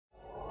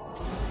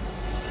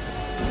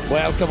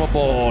Welcome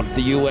aboard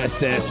the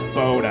USS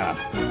Boda.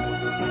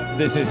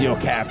 This is your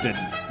captain,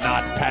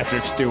 not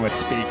Patrick Stewart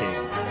speaking.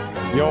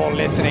 You're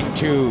listening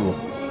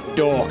to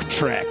Dork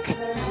Trek.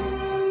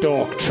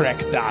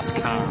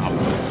 DorkTrek.com.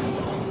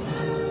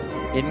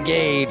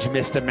 Engage,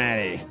 Mr.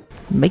 Manny.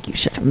 Make you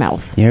shut your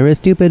mouth. You're a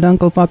stupid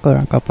Uncle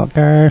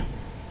Fucker.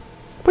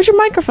 Where's your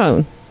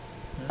microphone?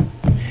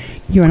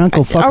 You're an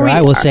Uncle Fucker.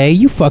 I will say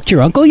you fucked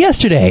your uncle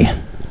yesterday.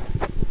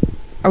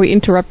 Are we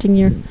interrupting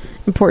your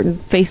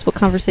important Facebook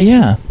conversation?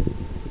 Yeah.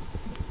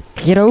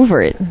 Get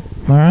over it.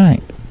 All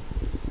right.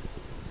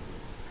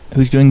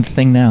 Who's doing the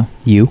thing now?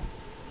 You.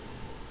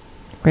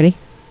 Ready?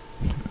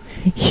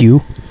 Hugh.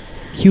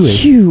 Hugh is.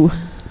 Hugh.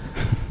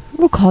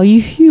 We'll call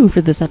you Hugh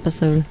for this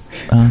episode.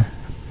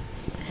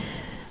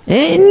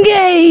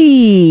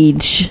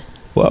 Engage!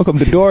 Welcome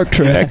to Dork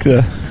Trek,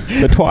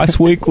 the twice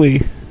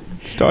weekly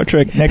Star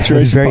Trek Next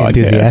Generation very podcast.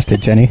 Enthusiastic,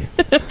 Jenny.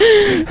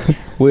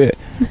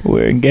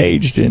 We're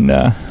engaged in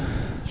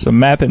some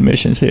mapping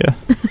missions here.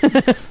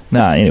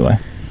 Anyway.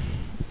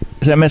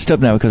 Is that messed up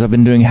now? Because I've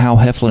been doing Hal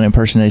Heflin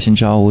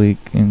impersonations all week,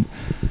 and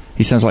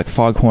he sounds like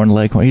Foghorn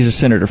Leghorn. He's a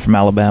senator from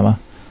Alabama.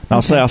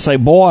 And I'll say,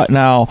 boy,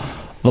 now,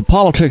 the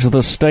politics of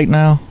this state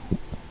now.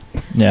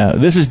 Yeah,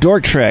 this is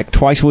Dork Trek,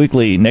 twice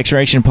weekly, Next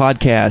Generation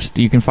podcast.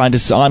 You can find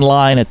us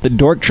online at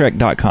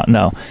thedorktrek.com.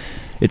 No,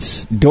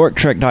 it's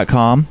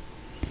dorktrek.com,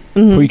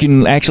 where you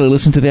can actually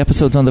listen to the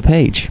episodes on the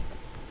page.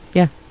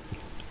 Yeah.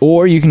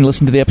 Or you can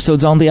listen to the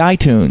episodes on the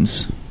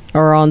iTunes.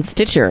 Or on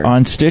Stitcher.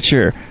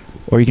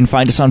 Or you can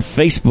find us on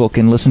Facebook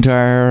and listen to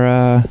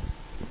our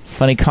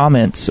funny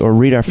comments or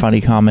read our funny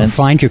comments. Or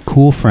find your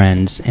cool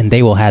friends, and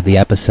they will have the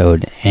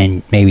episode,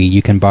 and maybe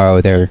you can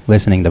borrow their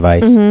listening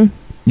device. Mm-hmm.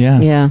 Yeah.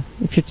 Yeah.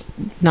 If you're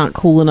not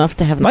cool enough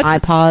to have an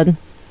iPod.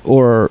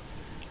 Or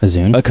a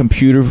Zune. A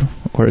computer.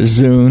 Or a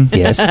Zune.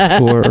 Yes.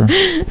 Or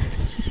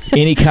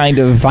any kind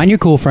of... Find your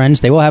cool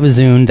friends. They will have a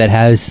Zune that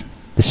has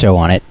the show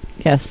on it.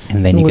 Yes.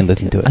 And then you can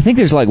listen to it. I think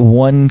there's like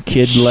one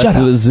kid left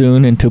with a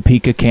Zune in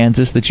Topeka,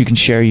 Kansas that you can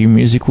share your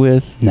music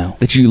with. No.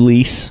 That you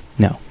lease.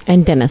 No.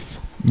 And Dennis.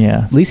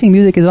 Yeah. Leasing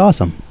music is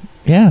awesome.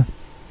 Yeah.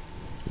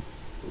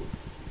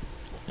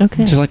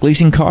 Okay. Just like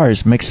leasing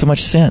cars. Makes so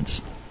much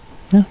sense.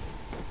 Yeah.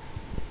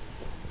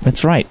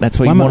 That's right. That's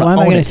what you want to own. Why am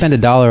I going to spend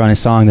 $1 on a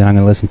song that I'm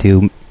going to listen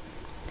to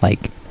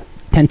like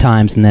 10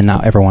 times and then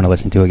not ever want to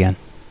listen to again?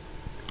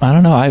 I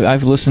don't know.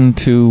 I've listened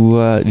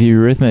to the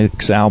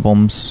Eurythmics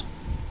albums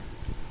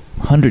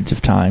hundreds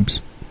of times.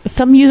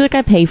 Some music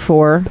I pay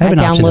for. I have an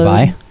option to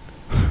buy.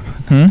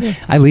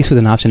 I lease with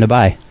an option to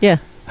buy. Yeah.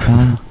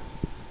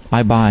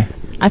 I buy.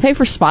 I pay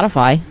for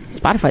Spotify.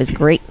 Spotify's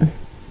great.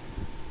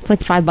 It's like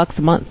 $5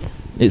 a month.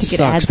 It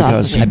sucks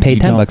because I pay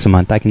 $10 a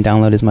month. I can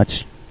download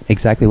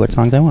exactly what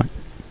songs I want.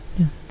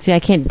 Yeah. See, I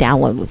can't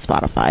download with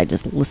Spotify. I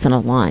just listen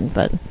online,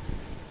 but...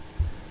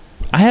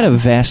 I had a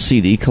vast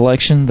CD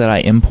collection that I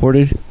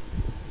imported.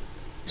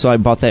 So I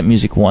bought that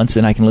music once,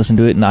 and I can listen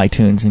to it in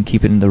iTunes and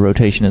keep it in the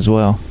rotation as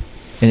well.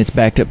 And it's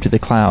backed up to the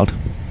cloud.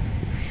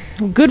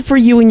 Good for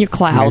you and your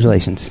cloud.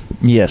 Congratulations.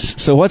 Yes.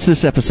 So what's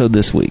this episode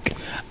this week?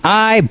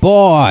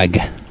 iBorg.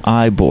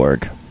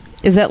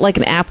 Is that like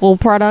an Apple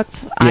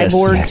product? Yes.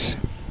 iBorg?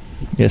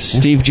 Yes.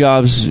 Steve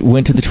Jobs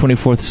went to the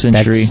 24th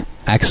century. That's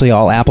actually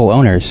all Apple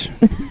owners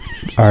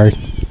are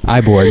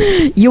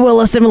iBorgs. You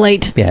will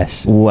assimilate.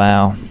 Yes.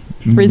 Wow.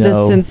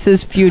 Resistance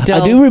is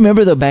futile. I do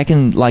remember, though, back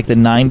in like the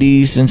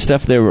 90s and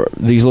stuff, there were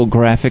these little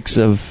graphics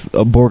of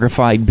a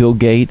Borgified Bill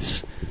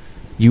Gates.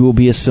 You will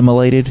be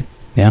assimilated.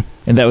 Yeah.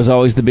 And that was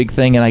always the big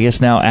thing, and I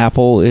guess now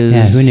Apple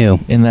is who knew?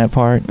 In that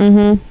part.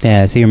 Mm-hmm.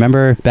 Yeah, see,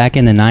 remember back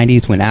in the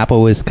 90s when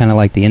Apple was kind of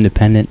like the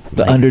independent...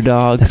 The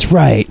underdog. That's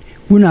right.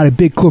 We're not a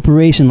big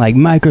corporation like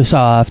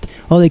Microsoft.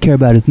 All they care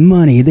about is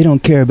money. They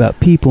don't care about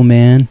people,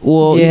 man.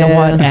 Well, you know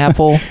what?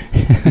 Apple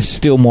is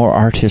still more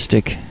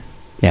artistic.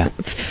 Yeah.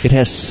 It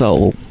has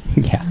soul.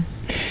 Yeah.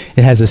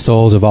 It has the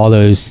souls of all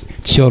those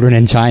children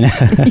in China.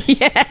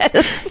 Yes.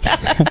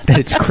 That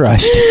it's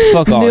crushed.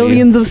 Fuck all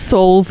Millions of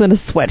souls in a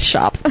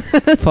sweatshop.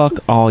 Fuck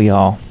all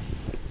y'all.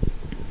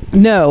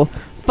 No.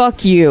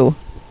 Fuck you.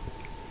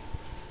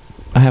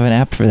 I have an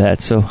app for that,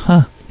 so,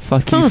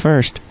 fuck you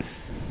first.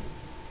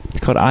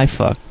 It's called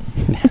iFuck.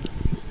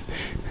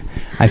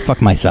 I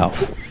fuck myself.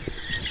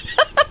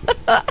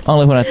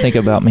 Only when I think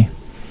about me.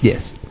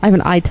 Yes. I have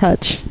an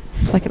iTouch.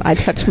 So I can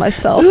iTouch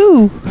myself.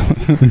 Ooh.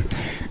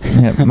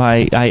 Yeah,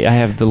 I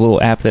have the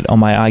little app that on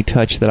my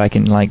iTouch that I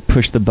can like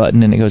push the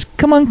button and it goes,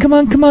 come on,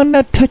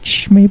 now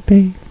touch me,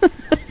 babe.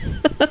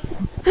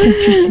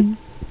 Interesting.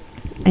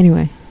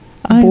 Anyway,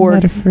 I'm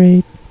not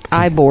afraid.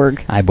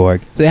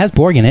 iBorg. So it has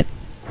Borg in it.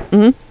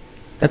 Mm-hmm.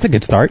 That's a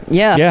good start.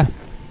 Yeah. Yeah.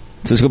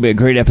 So it's going to be a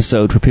great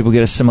episode where people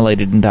get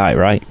assimilated and die,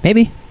 right?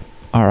 Maybe.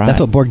 All right. That's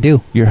what Borg do.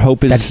 Your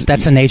hope is...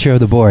 That's the nature of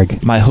the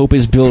Borg. My hope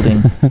is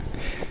building.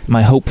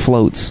 My hope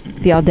floats.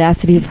 The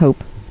audacity of hope.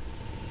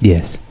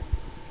 Yes.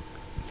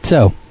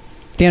 So,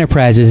 the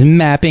Enterprise is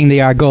mapping the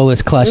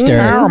Argolis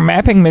cluster.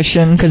 Mapping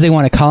missions. Because they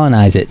want to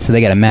colonize it, so they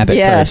got to map it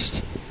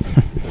first.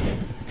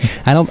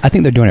 I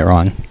think they're doing it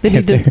wrong. They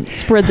need to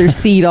spread their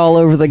seed all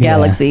over the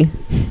galaxy.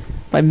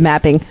 By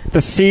mapping.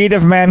 The seed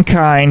of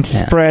mankind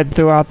spread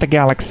throughout the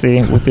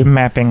galaxy with the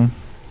mapping.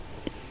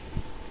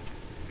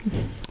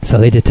 So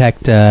they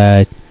detect,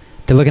 they're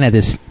looking at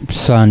this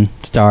sun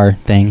star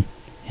thing,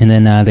 and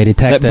then they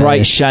detect that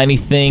bright, shiny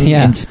thing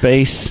in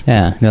space.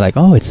 Yeah, they're like,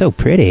 oh, it's so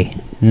pretty.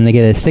 And then they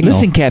get a signal.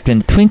 Listen,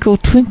 Captain, twinkle,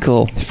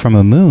 twinkle. From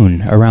a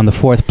moon around the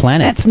fourth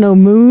planet. That's no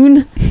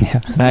moon. Yeah.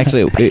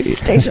 Actually,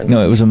 it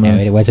was a moon.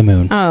 No, it was a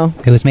moon. Oh.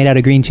 It was made out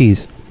of green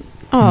cheese.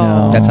 Oh.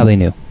 No. That's how they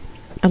knew.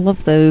 I love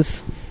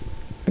those.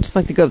 I just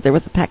like to go up there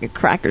with a pack of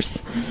crackers.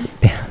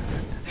 Yeah.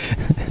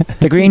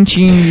 The green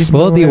cheese.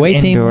 Well, the away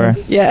team.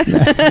 Yeah.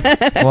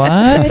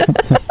 What?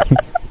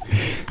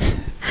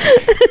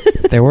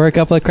 There were a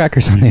couple of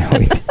crackers on the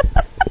away team.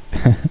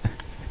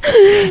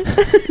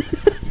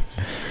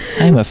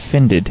 I'm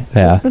offended.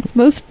 Yeah. That's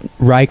most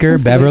Riker,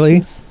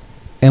 Beverly,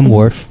 and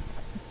Worf.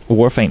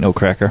 Worf ain't no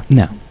cracker.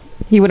 No.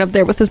 He went up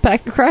there with his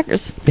pack of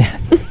crackers. Yeah.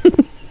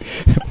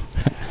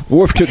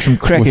 Worf took some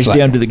crackers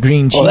down to the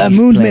green cheese. Oh, that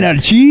moon's made out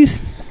of cheese?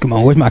 Come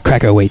on, where's my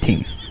cracker away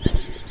team?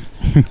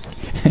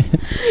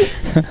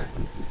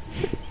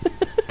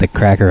 The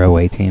cracker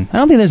away team. I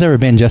don't think there's ever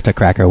been just a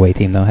cracker away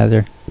team, though, has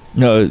there?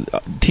 No,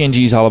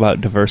 TNG's all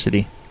about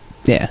diversity.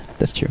 Yeah,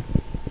 that's true.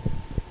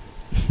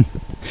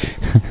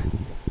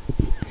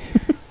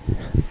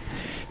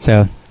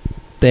 So,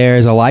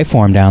 there's a life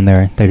form down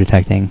there they're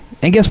detecting.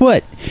 And guess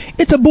what?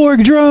 It's a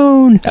Borg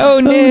drone! Oh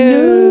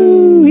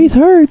no! He's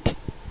hurt!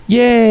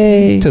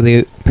 Yay! So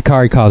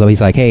Picard calls up. He's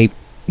like, hey,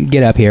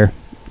 get up here.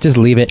 Just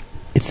leave it.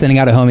 It's sending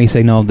out a homing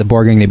signal. The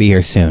Borg are going to be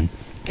here soon.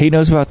 He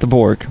knows about the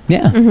Borg.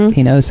 Yeah. Mm-hmm.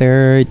 He knows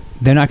they're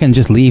not going to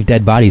just leave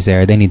dead bodies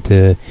there. They need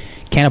to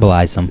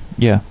cannibalize them.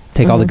 Yeah.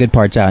 Take all the good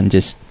parts out and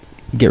just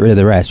get rid of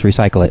the rest.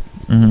 Recycle it.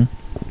 Mm-hmm.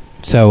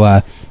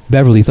 So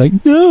Beverly's like,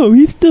 no,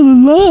 he's still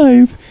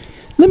alive.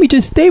 Let me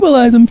just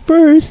stabilize him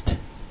first.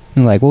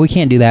 And like, well, we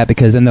can't do that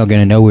because then they're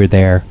going to know we're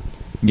there.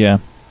 Yeah.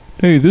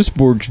 Hey, this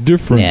Borg's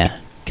different. Yeah.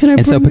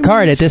 And so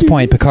Picard, at this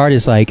point, Picard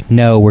is like,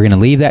 no, we're going to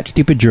leave that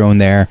stupid drone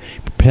there.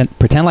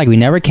 Pretend like we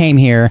never came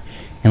here,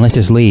 and let's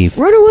just leave.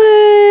 Run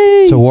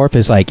away! So Worf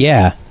is like,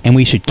 yeah, and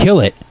we should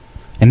kill it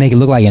and make it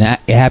look like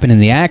it happened in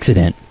the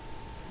accident.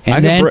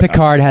 And then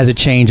Picard has a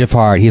change of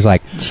heart. He's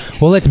like,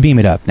 well, let's beam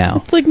it up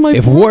now. It's like my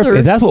brother.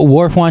 If that's what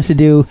Worf wants to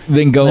do,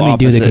 then go let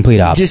opposite. me do the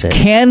complete opposite. Just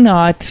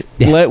cannot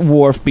let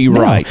Worf be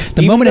right.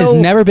 The moment has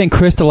never been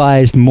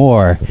crystallized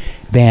more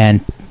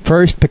than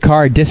first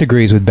Picard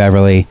disagrees with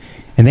Beverly,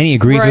 and then he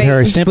agrees with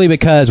her simply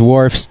because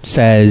Worf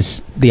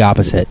says the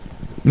opposite.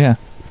 Yeah.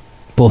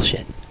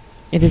 Bullshit.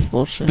 It is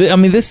bullshit. I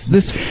mean, this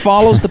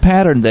follows the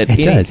pattern that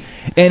it does.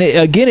 And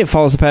again, it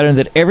follows the pattern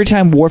that every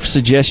time Worf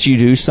suggests you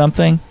do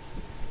something,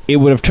 it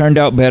would have turned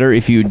out better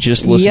if you had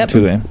just listened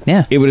to him.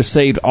 Yeah. It would have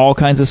saved all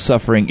kinds of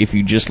suffering if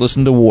you just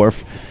listened to Worf,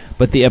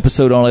 but the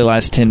episode only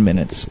lasts 10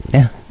 minutes.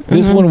 Yeah.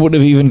 This one would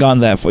have even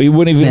gone that far. You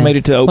wouldn't even made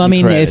it to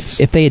opening credits.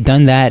 if they had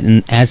done that,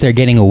 and as they're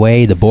getting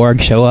away, the Borg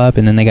show up,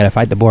 and then they got to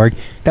fight the Borg,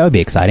 that would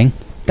be exciting.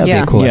 That would be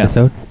a cool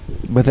episode.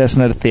 But that's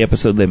not the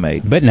episode they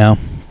made. But no,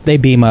 they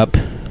beam up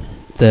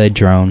the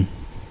drone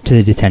to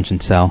the detention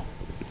cell,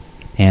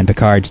 and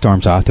Picard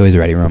storms off to his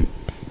ready room.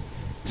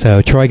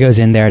 So Troy goes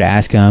in there to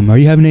ask him, are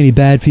you having any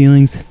bad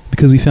feelings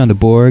because we found a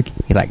Borg?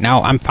 He's like, no,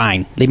 I'm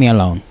fine. Leave me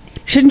alone.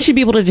 Shouldn't she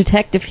be able to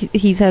detect if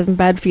he's having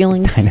bad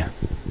feelings? I know.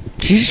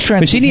 She's just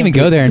trying but she didn't even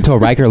go there until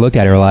Riker looked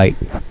at her like,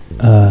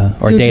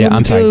 or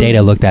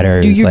Data looked at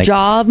her. Do your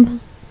job,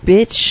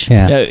 bitch.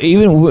 Yeah.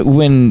 Even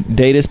when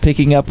Data's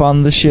picking up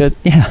on the shit,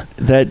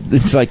 that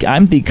it's like,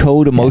 I'm the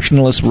code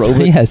emotionless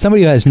robot. Yeah,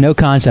 somebody who has no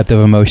concept of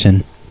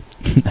emotion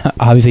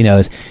obviously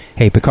knows,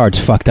 hey,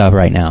 Picard's fucked up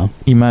right now.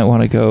 You might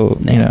want to go,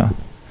 you know.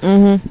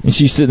 Mm-hmm. And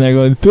she's sitting there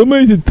going,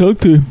 somebody should talk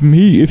to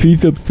me if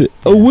he's upset.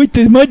 Oh, wait,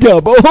 that's my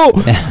job. Oh!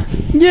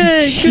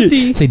 Yay,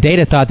 goody. See,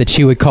 Data thought that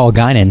she would call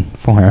Guinan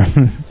for her.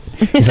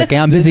 He's like, hey,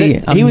 I'm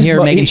busy. I'm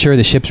here making sure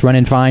the ship's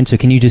running fine, so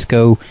can you just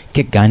go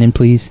kick Guinan,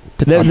 please?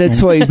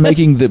 That's why he's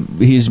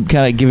he's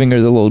kind of giving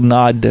her the little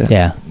nod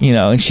to, you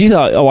know, and she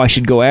thought, oh, I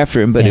should go after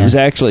him, but it was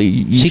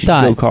actually, she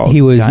thought go call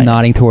he was Guinan.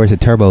 Nodding towards the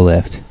turbo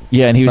lift.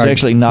 Yeah, and he was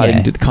actually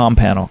nodding to the comm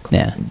panel.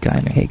 Yeah.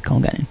 Guinan. Hey,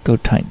 call Guinan. Go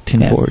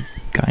tin forward,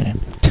 Guinan.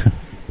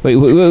 Wait,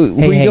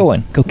 where are you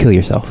going? Go kill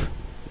yourself.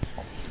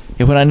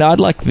 Yeah, when I nod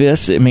like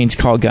this, it means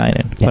call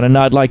Guinan. Yeah. When I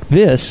nod like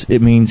this,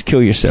 it means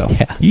kill yourself.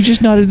 Yeah. You just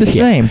nodded the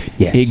same.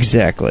 Yeah.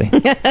 Exactly.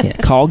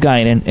 Call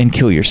Guinan and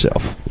kill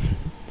yourself.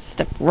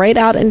 Step right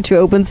out into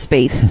open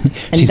space.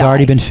 And She's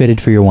already been fitted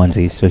for your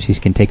onesies, so she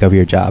can take over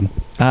your job.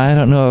 I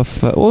don't know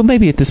if... well,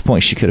 maybe at this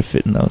point she could have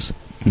fit in those.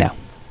 No.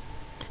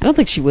 I don't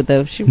think she would,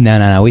 though.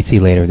 No. We see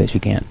later that she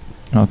can't.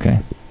 Okay.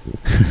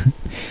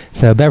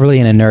 So Beverly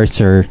and a nurse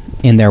are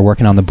in there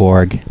working on the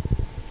Borg.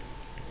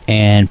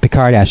 And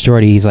Picard asks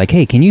Geordi, he's like,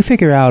 hey, can you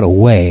figure out a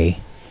way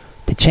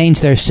to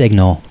change their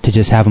signal to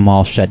just have them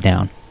all shut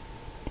down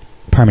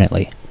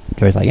permanently?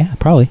 Geordi's like, yeah,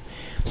 probably.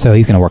 So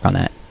he's going to work on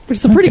that. Which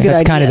is a pretty good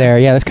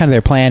idea. That's kind of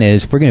their plan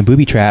is we're going to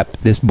booby trap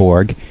this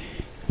Borg.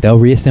 They'll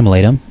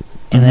reassimilate them.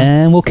 And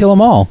then we'll kill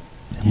them all.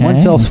 In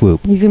one fell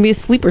swoop. He's going to be a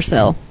sleeper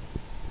cell.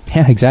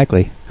 Yeah,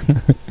 exactly.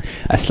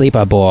 A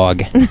sleeper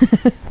Borg.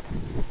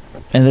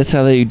 And that's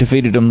how they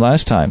defeated him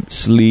last time.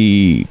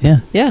 Sleep. Yeah,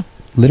 Yeah.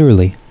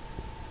 literally.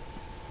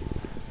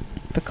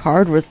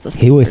 Picard was the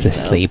sleeper. He was the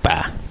so.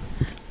 sleeper.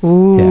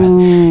 Ooh.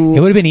 Yeah. It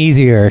would have been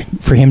easier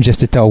for him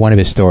just to tell one of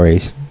his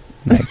stories.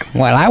 Like,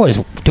 well, I was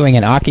doing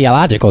an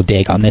archaeological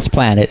dig on this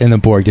planet, and the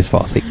Borg just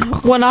falls asleep.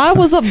 When I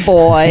was a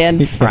boy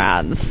in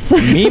France.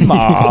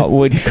 Mima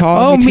would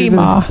call me.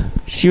 Mima.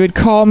 She would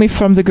call me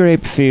from the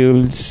grape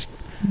fields.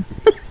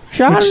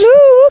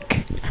 Jean-Luc!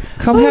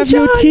 Come have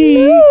your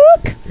tea.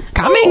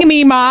 Coming,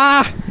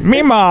 Mima!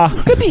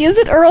 Mima! Goody, is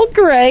it Earl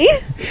Grey?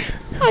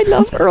 I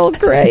love Earl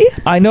Grey.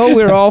 I know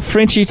we're all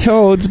Frenchy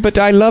toads, but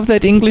I love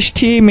that English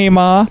tea,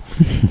 Mima.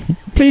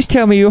 Please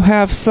tell me you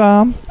have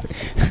some.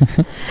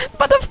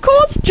 But of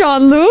course,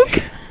 Jean-Luc.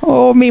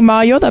 Oh,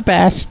 Mima, you're the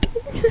best.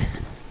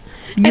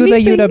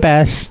 You're the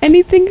best.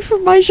 Anything for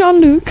my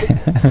Jean-Luc.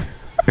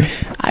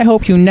 I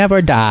hope you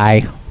never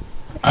die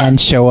and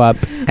show up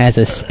as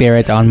a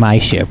spirit on my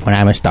ship when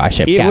I'm a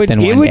starship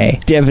captain one day. It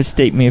would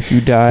devastate me if you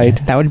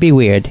died. That would be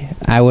weird.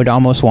 I would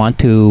almost want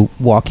to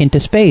walk into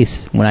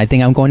space when I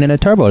think I'm going in a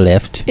turbo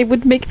lift. It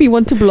would make me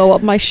want to blow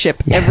up my ship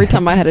every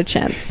time I had a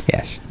chance.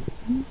 Yes.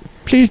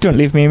 Please don't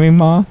leave me,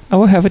 Mima. I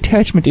will have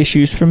attachment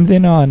issues from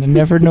then on and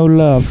never know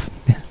love.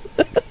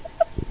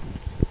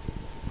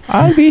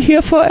 I'll be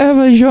here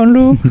forever,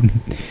 Jean-Luc.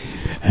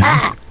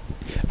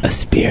 A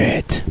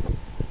spirit.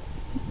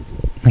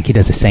 Like he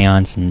does a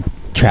seance and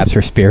traps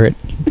her spirit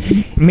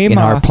Mima. in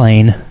our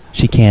plane.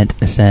 She can't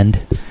ascend.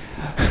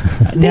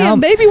 Damn,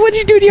 baby, what'd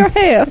you do to your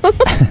hair?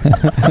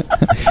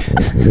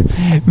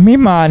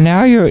 Mima,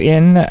 now you're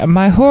in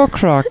my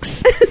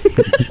Horcrux.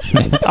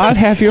 I'll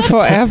have you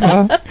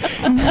forever.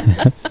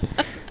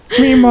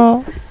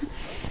 Mima.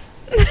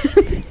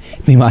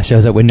 Mima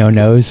shows up with no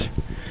nose.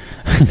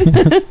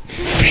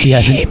 She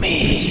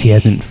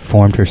hasn't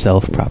formed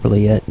herself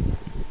properly yet.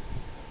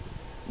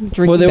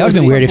 Well, That would have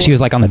been weird if she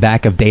was like on the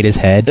back of Data's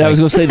head. I was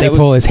going to say they that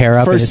pull was his hair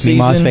up in first his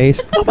Mima's season.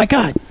 face. Oh my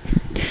god!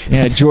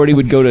 Yeah, Geordi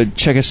would go to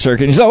check a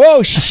circuit. And he's like,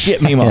 "Oh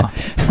shit, Mima,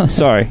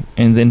 sorry,"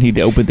 and then he'd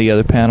open the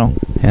other panel.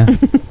 Yeah,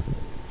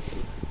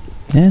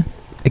 yeah,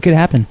 it could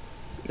happen.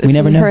 We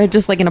never know. Her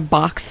just like in a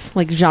box,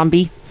 like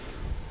zombie.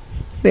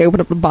 They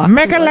open up the box.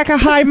 Make a like a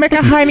high, make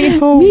a hiney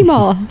ho.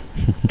 Mima,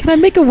 can I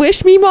make a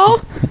wish, Mima?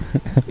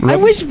 I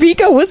wish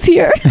Vigo was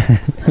here.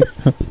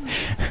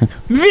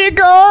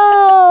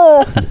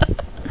 Vigo!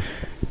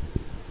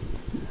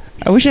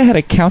 I wish I had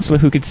a counselor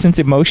who could sense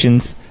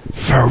emotions.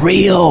 For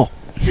real.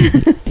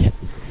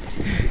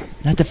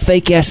 Not the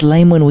fake ass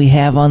lame one we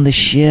have on the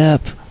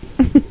ship.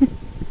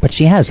 But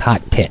she has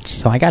hot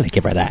tits, so I gotta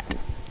give her that.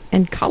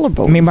 And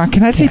collarbones. Mima,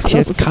 can I say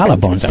Those tits?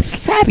 collarbones are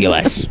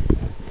fabulous.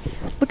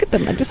 Look at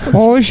them. I just want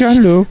Oh,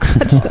 Jean-Luc.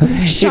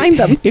 to shine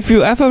them. If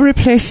you ever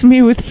replace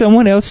me with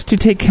someone else to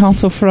take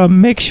counsel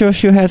from, make sure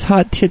she has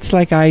hot tits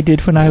like I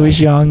did when I was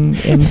young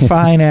and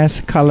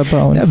fine-ass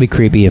collarbones. That'd be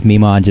creepy if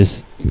Mima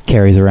just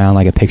carries around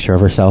like a picture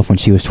of herself when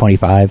she was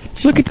 25.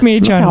 Look at me,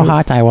 Look how Jean-Luc.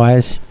 hot I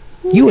was.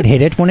 You would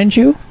hit it, wouldn't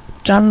you,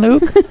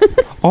 Jean-Luc?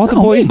 All the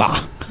boys,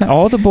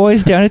 all the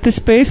boys down at the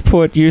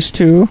spaceport used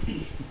to.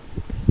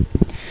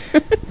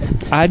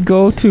 I'd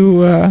go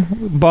to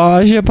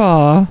Bar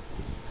Jabbar.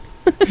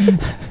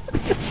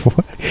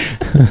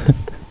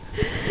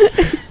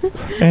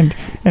 and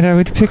I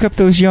would pick up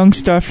those young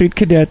Starfleet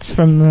cadets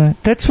from the...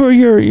 That's where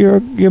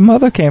your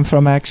mother came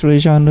from, actually,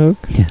 Jean-Luc.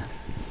 Yeah.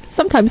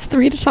 Sometimes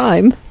 3 at a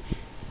time.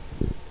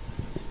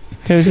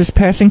 There was this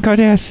passing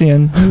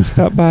Cardassian who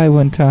stopped by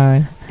one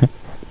time.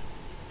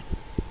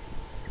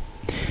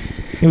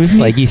 It was It's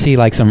like you see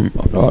like some...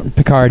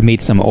 Picard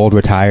meets some old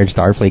retired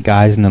Starfleet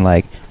guys and they're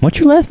like, what's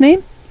your last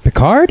name?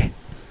 Picard?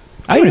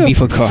 I wouldn't be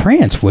from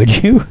France, would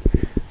you?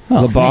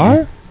 Oh,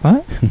 Labar?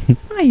 What?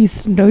 I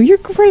used to know your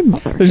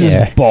grandmother. There's this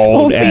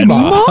bald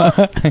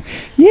Mima.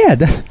 Yeah,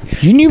 that's...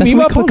 You knew That's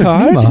Mima what we called her,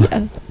 Picard? Mima.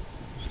 Yeah.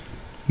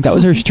 That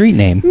was her street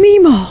name.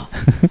 Mima.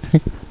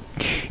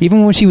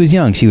 Even when she was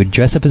young, she would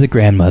dress up as a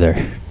grandmother.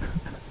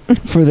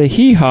 For the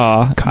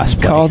hee-haw,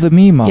 Cosplay. call the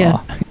Mima.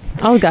 Yeah.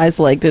 All guys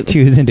liked it.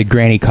 She was into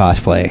granny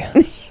cosplay.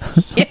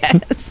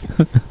 Yes.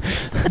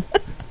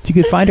 You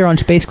could find her on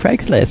Space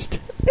Craigslist.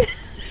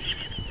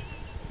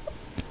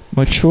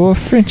 Mature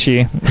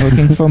Frenchie,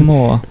 looking for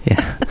more.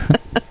 Yeah.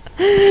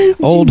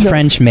 Old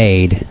French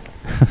maid.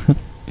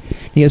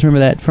 You guys remember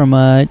that from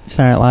Saturday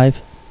Night Live?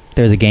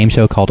 There was a game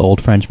show called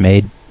Old French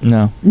Maid.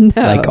 No.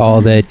 Like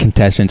all the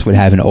contestants would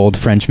have an old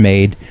French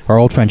maid or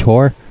old French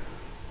whore.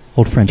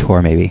 Old French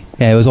whore, maybe.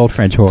 Yeah, it was old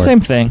French whore. Same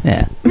thing.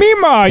 Yeah.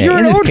 Mima, Yeah, you're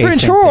in an this old case,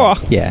 French same whore.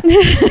 thing. Yeah.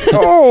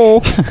 Oh,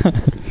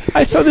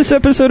 I saw this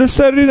episode of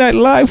Saturday Night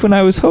Live when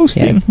I was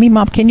hosting. Yeah. Me,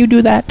 Mom, can you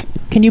do that?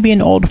 Can you be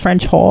an old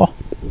French whore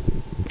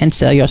and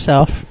sell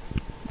yourself?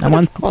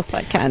 Of course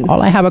I can.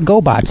 All I have are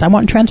GoBots. I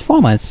want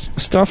Transformers.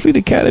 Starfleet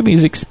Academy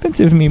is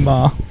expensive,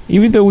 Mima.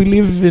 Even though we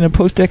live in a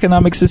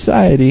post-economic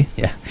society.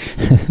 Yeah.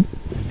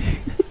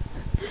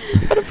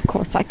 But of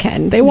course I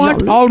can. They want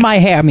Jean-Luc. all my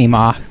hair,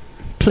 Mima.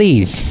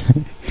 Please.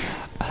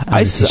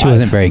 She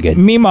wasn't very good.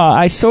 Mima,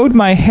 I sewed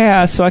my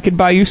hair so I could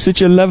buy you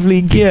such a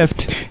lovely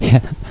gift. Yeah.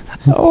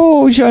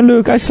 Oh,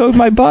 Jean-Luc, I sold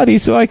my body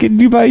so I could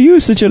buy you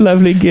such a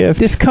lovely gift.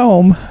 This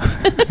comb.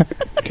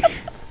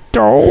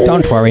 Oh.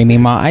 Don't worry,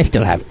 Mima. I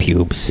still have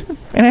pubes.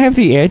 And I have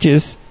the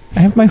edges. I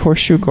have my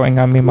horseshoe going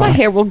on me, My Mom.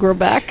 hair will grow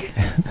back.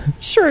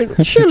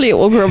 Surely it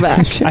will grow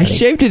back. I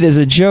shaved it as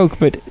a joke,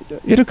 but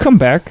it'll come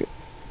back.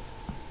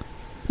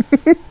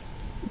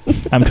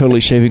 I'm totally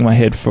shaving my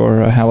head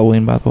for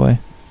Halloween, by the way.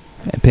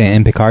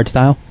 In Picard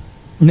style?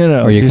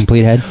 No. Or your just-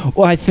 complete head?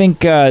 Well, I think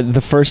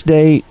the first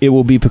day it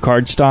will be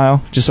Picard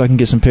style, just so I can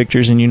get some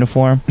pictures in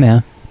uniform.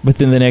 Yeah. But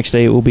then the next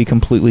day it will be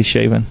completely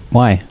shaven.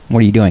 Why? What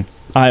are you doing?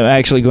 I'm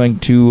actually going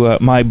to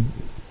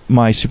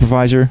my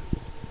supervisor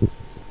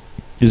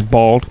is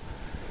bald,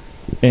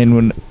 and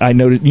when I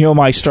noticed,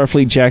 my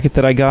Starfleet jacket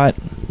that I got,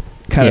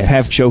 kind of Yes.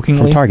 half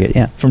jokingly From Target,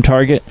 yeah. from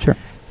Target. Sure.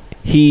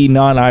 He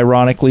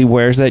non-ironically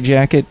wears that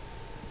jacket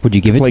Would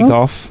you give to it play to him?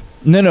 golf.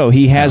 No,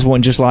 he has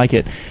one just like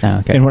it. Oh,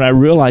 okay. And when I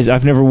realized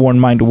I've never worn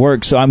mine to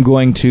work, so I'm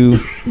going to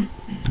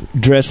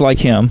dress like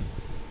him,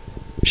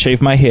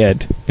 shave my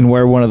head, and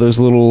wear one of those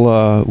little,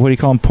 what do you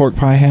call them, pork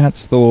pie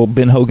hats? The little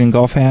Ben Hogan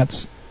golf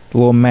hats? The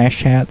little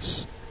mash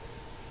hats?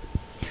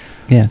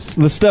 Yes.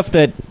 The stuff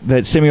that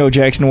Samuel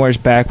Jackson wears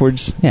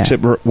backwards, Yeah.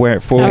 except wear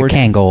it A forward.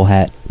 Kangol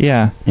hat.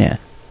 Yeah. Yeah.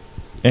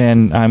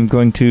 And I'm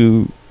going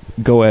to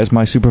go as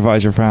my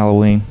supervisor for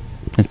Halloween.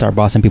 And start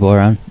bossing people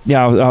around.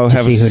 Yeah, I'll To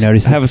have see who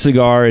notices. have a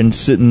cigar and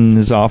sit in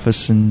his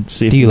office and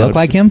see if Do he you look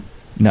like notices.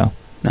 him? No.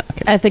 No,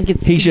 okay. I think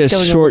it's He's just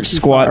going a short, little too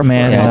squat far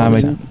man, for and I'm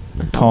a Halloween.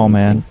 Tall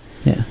man.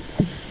 Yeah.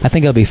 I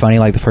think it'll be funny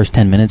like the first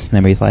 10 minutes and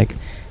everybody's like,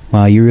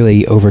 wow, you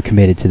really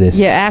overcommitted to this.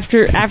 Yeah,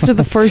 after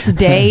the first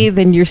day,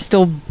 then you're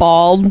still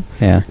bald,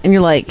 Yeah. and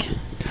you're like,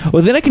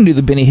 Well, then I can do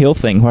the Benny Hill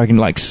thing where I can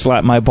like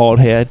slap my bald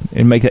head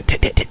and make that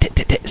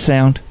tit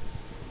sound.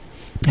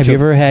 Have So you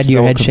ever had your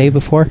still head com- shaved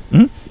before?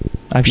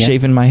 I've Yeah.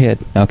 shaven my head.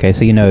 Okay,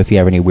 so you know if you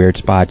have any weird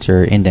spots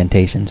or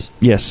indentations.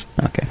 Yes.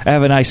 Okay. I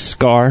have a nice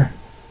scar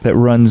that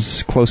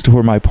runs close to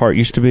where my part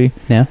used to be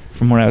Yeah?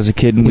 from when I was a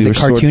kid and Is we it were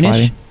sword cartoonish?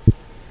 fighting.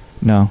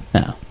 No.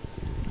 No.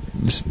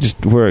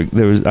 Just where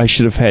there was, I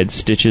should have had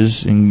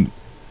stitches and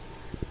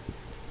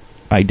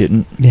I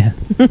didn't. Yeah.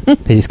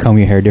 They just comb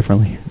your hair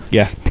differently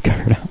Yeah. to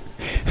cover it up.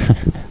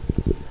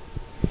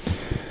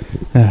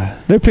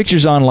 There are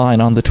pictures online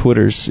on the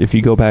Twitters if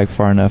you go back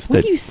far enough.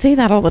 why do you say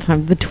that all the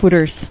time? The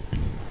Twitters.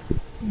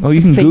 Oh,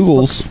 you can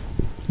Facebooks. Googles.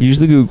 Use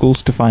the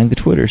Googles to find the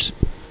Twitters.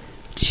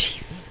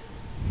 Jeez.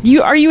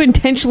 Are you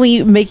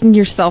intentionally making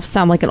yourself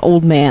sound like an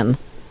old man?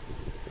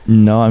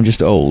 No, I'm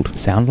just old.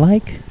 Sound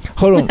like?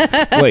 Hold on.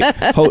 Wait.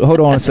 Hold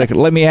on a second.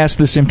 Let me ask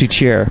this empty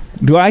chair.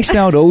 Do I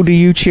sound old to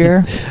you,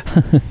 chair?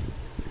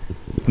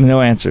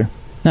 No answer.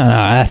 No,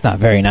 that's not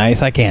very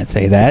nice. I can't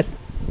say that.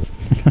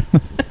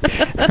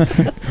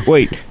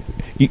 Wait.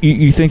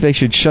 You think they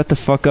should shut the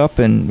fuck up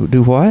and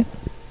do what?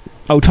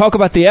 Oh, talk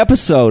about the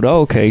episode.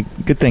 Oh, okay.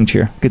 Good thing,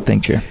 chair. Good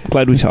thing, chair.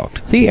 Glad we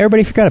talked. See,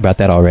 everybody forgot about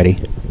that already.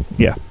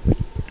 Yeah.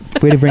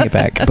 Way to bring it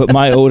back. But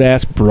my old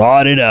ass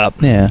brought it up.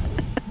 Yeah.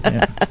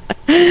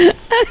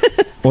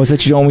 Was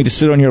that you don't want me to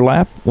sit on your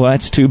lap? Well,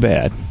 that's too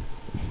bad.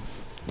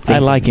 I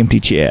like empty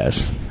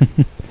chairs.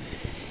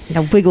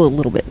 Now wiggle a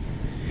little bit.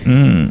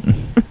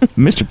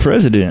 Mr.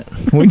 President,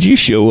 when'd you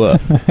show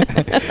up?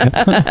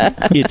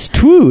 It's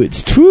true,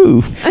 it's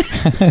true.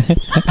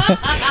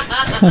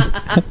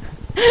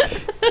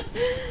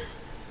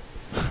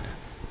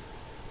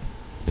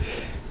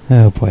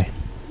 Oh, boy.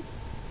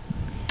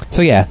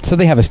 So, yeah. So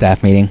they have a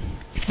staff meeting.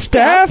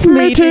 Staff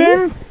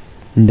meeting?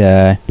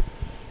 And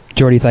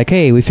Geordi's like,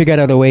 hey, we figured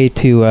out a way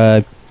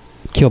to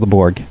kill the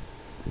Borg.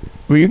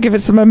 Will you give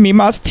it some of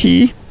Mima's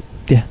tea?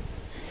 Yeah.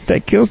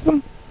 That kills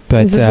them?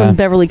 But, Is this when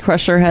Beverly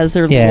Crusher has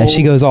their yeah, little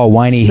she goes all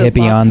whiny hippie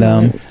soapbox on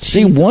them. moment?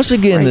 See, Jesus once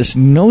again, Christ. this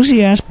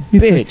nosy-ass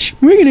bitch.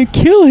 We're going to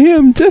kill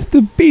him just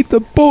to beat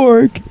the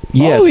Borg.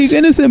 Yes. All these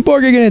innocent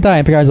Borg are going to die.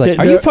 And Picard's like, There-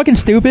 are you there- fucking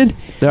stupid?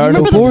 There You are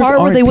remember no the Borgs part where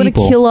aren't they want to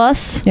people. kill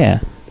us? Yeah.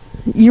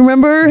 You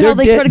remember how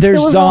they They're tried to dead-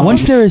 kill us they're all?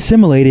 Once they're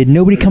assimilated,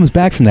 nobody comes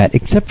back from that,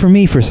 except for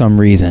me for some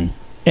reason.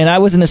 And I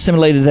wasn't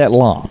assimilated that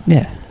long.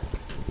 Yeah.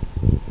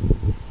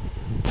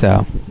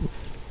 So,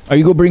 Are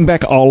you going to bring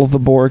back all of the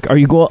Borg? Are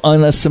you going to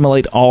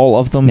unassimilate all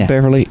of them, Yeah.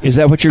 Beverly? Is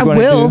that what you're I going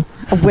to will. do?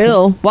 I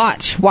will.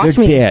 Watch They're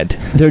me. dead.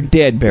 They're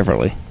dead,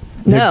 Beverly.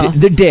 No.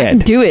 They're dead. I can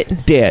do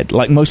it. Dead.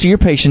 Like most of your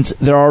patients,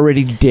 they're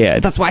already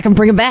dead. That's why I can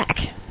bring them back.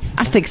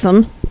 I fix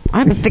them. I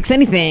haven't fixed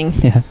anything.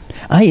 yeah.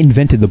 I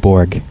invented the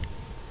Borg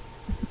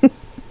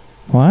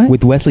What?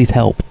 with Wesley's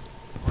help.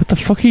 What the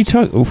fuck are you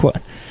talking?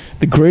 What?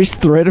 The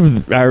greatest threat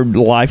of our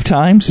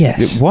lifetimes?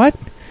 Yes. What?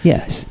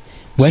 Yes.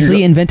 So Wesley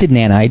you're- invented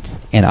nanites,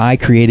 and I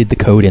created the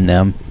code in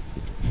them.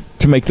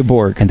 To make the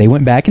Borg. And they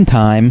went back in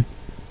time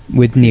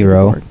with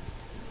Nero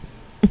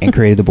and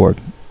created the Borg.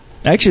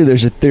 Actually,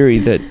 there's a theory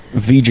that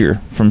V'ger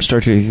from Star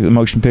Trek the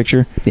Motion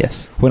Picture,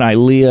 Yes. when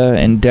Ilea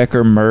and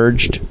Decker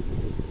merged,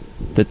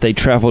 that they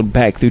traveled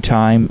back through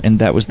time, and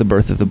that was the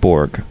birth of the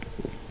Borg.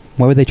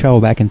 Why would they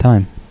travel back in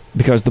time?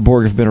 Because the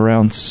Borg have been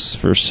around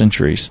for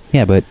centuries.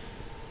 Yeah, but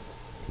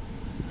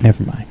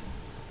never mind.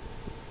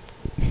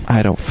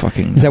 I don't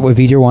fucking know. Is that what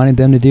V'ger wanted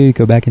them to do?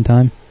 Go back in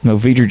time? No,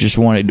 V'ger just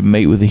wanted to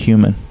mate with a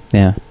human.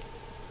 Yeah.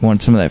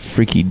 Wanted some of that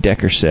freaky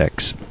Decker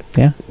sex.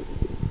 Yeah.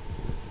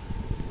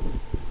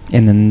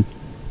 And then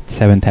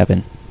seventh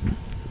heaven.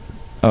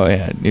 Oh,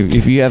 yeah.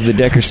 If you have the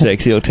Decker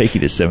sex, he'll take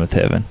you to seventh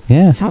heaven.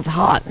 Yeah. Sounds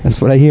hot.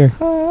 That's what I hear.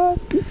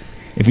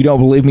 If you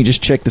don't believe me,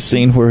 just check the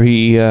scene where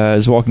he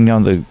is walking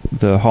down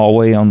the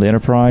hallway on the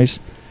Enterprise.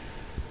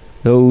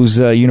 Those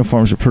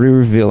uniforms are pretty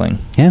revealing.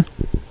 Yeah.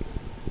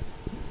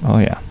 Oh,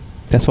 yeah.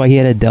 That's why he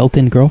had a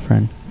Deltan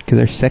girlfriend. Because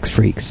they're sex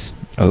freaks.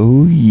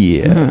 Oh,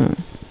 yeah.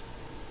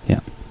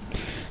 Yeah.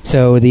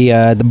 So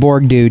the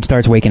Borg dude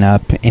starts waking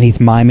up, and he's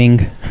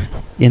miming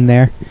in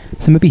there.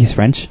 So maybe he's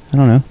French. I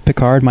don't know.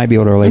 Picard might be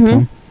able to relate to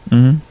him.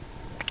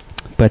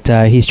 Mm-hmm.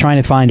 But he's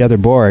trying to find other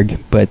Borg,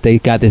 but they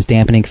got this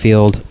dampening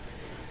field,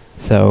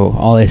 so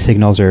all his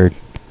signals are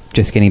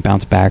just getting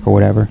bounced back or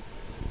whatever.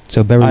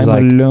 So Beverly's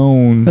like,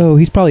 alone. oh,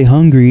 he's probably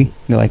hungry.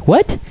 They're like,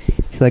 what?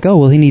 She's like, oh,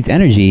 well, he needs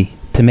energy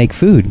to make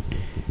food.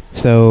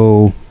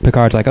 So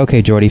Picard's like,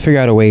 okay, Geordi, figure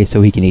out a way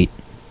so he can eat.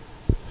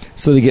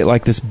 So they get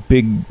like this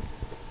big,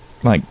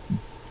 like,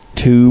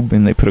 tube,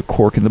 and they put a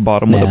cork in the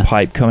bottom with a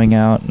pipe coming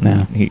out,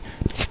 and he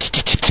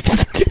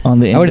on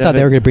the end. I would have thought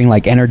they were going to bring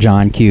like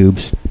Energon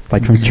cubes,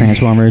 like from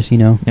Transformers, you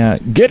know. Yeah,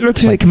 get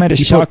Lieutenant Commander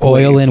you Shockwave. put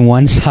oil in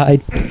one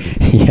side.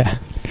 Yeah.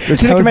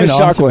 Lieutenant Commander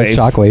Shockwave.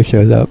 Shockwave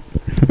shows up.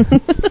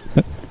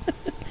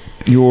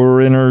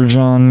 Your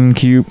Energon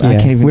cube. Yeah. I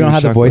can't even. We don't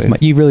have the voice.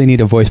 You really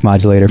need a voice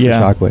modulator for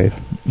Shockwave.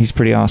 He's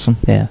pretty awesome.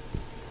 Yeah.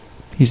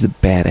 He's the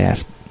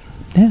badass.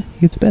 Yeah,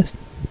 he's the best.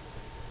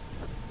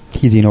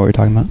 Do you know what we're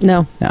talking about?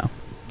 No. No.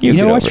 You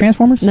never watched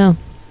Transformers? No.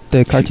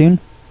 The cartoon?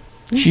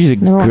 She's a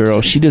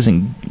girl. She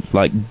doesn't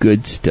like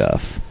good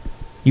stuff.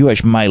 You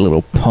watch My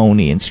Little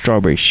Pony and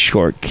Strawberry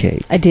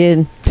Shortcake. I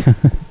did.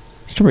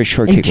 Strawberry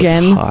Shortcake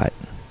was hot.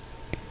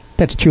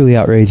 That's truly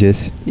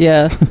outrageous.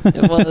 Yeah,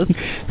 it was.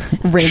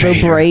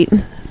 Rainbow Bright.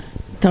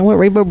 Talking about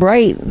Rainbow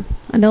Bright.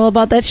 I know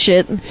about that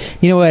shit.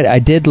 You know what? I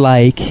did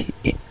like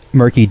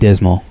Murky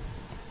Dismal.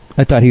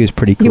 I thought he was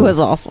pretty cool. He was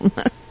awesome.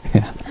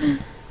 Yeah.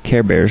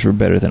 Care Bears were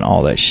better than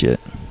all that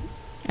shit.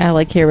 I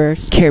like Care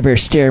Bears. Care Bear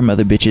stare,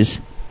 mother bitches.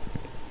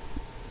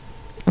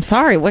 I'm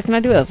sorry, what can I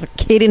do? I was a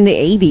kid in the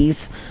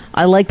 80s.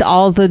 I liked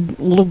all the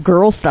little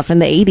girl stuff in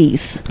the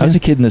 80s. I was a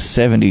kid in the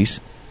 70s.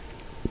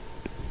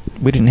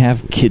 We didn't have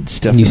kid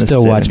stuff in the 70s. You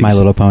still watch My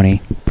Little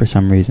Pony for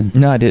some reason.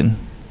 No, I didn't.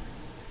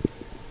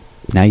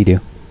 Now you do.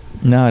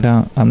 No, I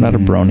don't. I'm not a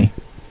brony.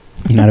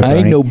 You're not a brony? I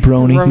ain't no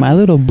brony. My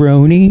little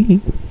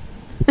brony.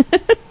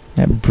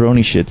 That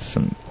brony shit's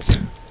some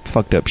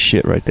fucked up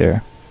shit right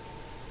there.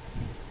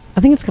 I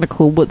think it's kind of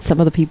cool what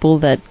some of the people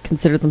that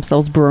consider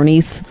themselves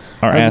bronies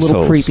are a assholes.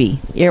 little creepy.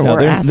 Yeah, no,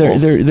 or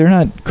assholes. They're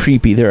not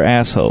creepy. They're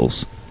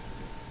assholes.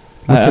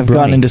 I've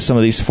gone into some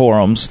of these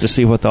forums to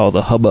see what all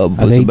the hubbub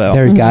was about.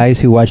 They're guys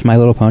who watch My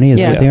Little Pony? Is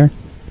that what they are?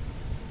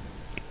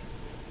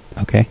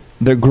 Okay.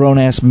 They're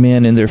grown-ass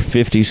men in their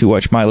 50s who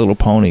watch My Little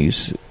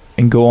Ponies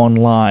and go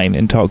online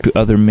and talk to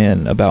other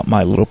men about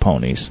My Little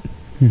Ponies.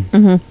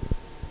 Mm-hmm.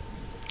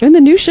 And the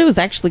new show is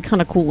actually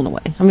kind of cool in a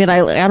way. I mean,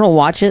 I don't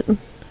watch it.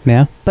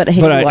 Yeah. But I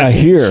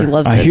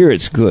hear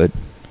it's good.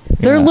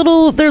 There are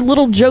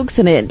little jokes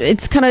in it.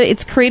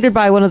 It's created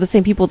by one of the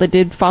same people that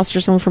did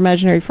Foster Someone for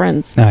Imaginary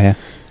Friends. Oh yeah.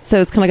 So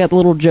it's kind of got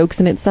little jokes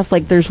in it and stuff.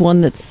 Like there's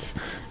one that's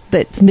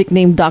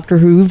nicknamed Dr.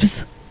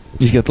 Hooves.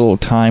 He's got the little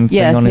time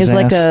thing on his ass. Yeah,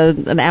 he has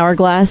like an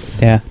hourglass.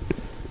 Yeah.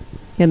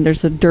 And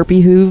there's a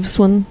Derpy Hooves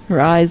one.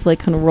 Her eyes like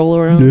kind of roll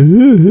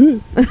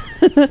around.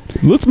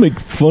 Let's make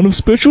fun of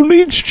special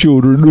needs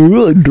children.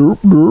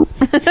 Derp, derp.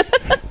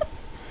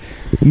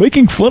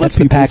 Making fun of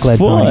people is fun.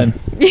 Pony.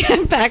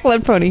 Yeah,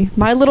 Pack-led pony.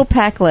 My little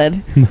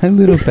Pack-led. My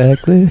little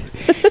Pack-led.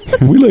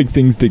 We like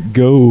things that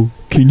go.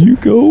 Can you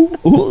go?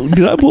 Oh,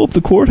 did I blow up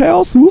the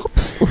courthouse?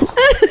 Whoops.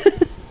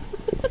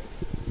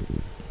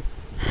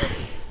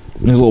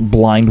 There's a little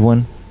blind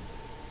one.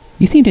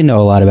 You seem to know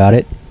a lot about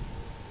it.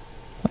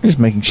 I'm just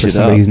making shit up. For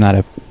somebody who's not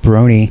a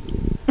brony.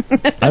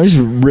 I'm just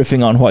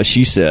riffing on what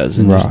she says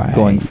and just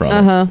going from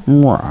it.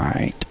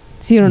 Right.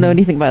 So you don't know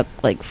anything about,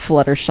 like,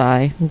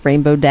 Fluttershy,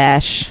 Rainbow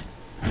Dash.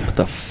 What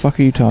the fuck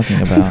are you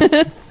talking about?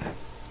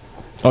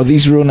 Are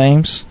these real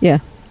names? Yeah.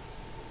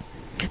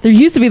 There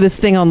used to be this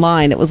thing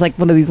online. It was like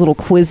one of these little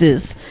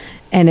quizzes.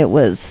 And it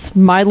was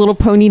My Little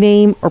Pony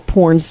name or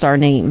porn star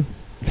name.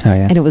 Oh,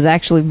 yeah. And it was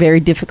actually very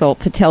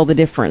difficult to tell the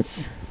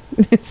difference.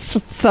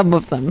 Some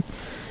of them.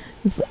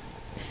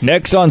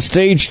 Next on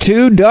stage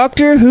 2,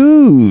 Doctor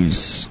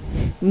Who's.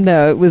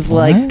 No, it was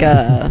like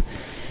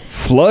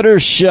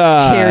Fluttershy,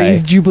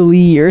 Cherry's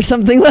Jubilee or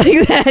something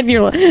like that. And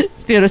you're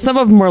like, some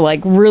of them were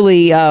like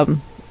really God,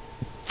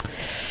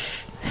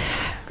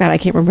 I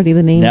can't remember any of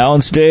the names. Now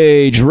on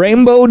stage,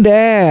 Rainbow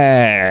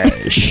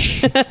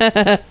Dash.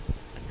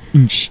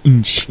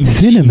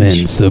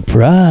 Cinnamon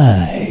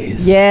Surprise.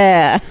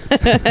 Yeah.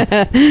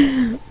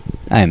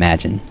 I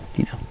imagine,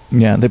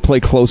 Yeah, they play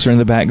Closer in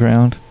the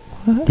background.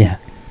 What? Yeah.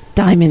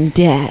 Diamond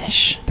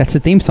Dash. That's the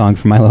theme song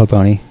for My Little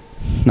Pony.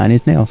 9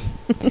 Inch Nails.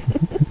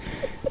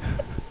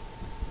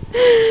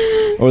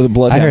 Or the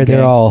Bloodhound I heard Gang.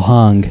 they're all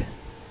hung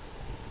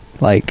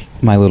like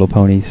My Little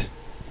Ponies.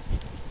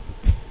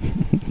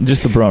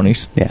 Just the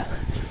bronies. Yeah.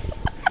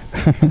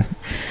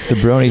 The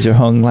bronies are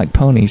hung like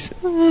ponies.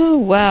 Oh,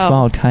 wow.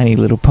 Small, tiny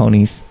little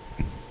ponies.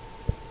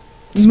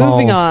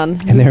 Moving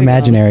on. And they're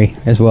imaginary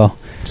as well.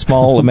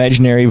 Small,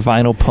 imaginary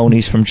vinyl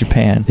ponies from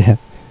Japan. Yeah.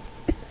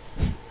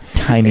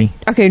 Tiny.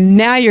 Okay,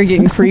 now you're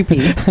getting creepy.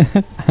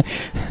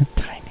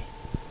 Tiny.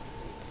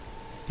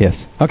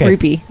 Yes. Okay.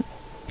 Creepy.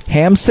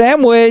 Ham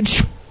sandwich.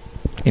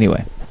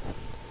 Anyway.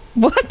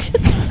 What?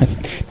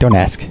 Don't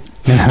ask.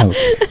 No.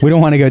 We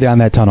don't want to go down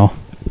that tunnel.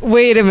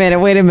 Wait a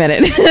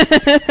minute.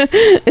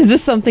 Is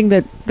this something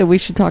that we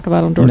should talk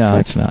about on Dork No, Talk?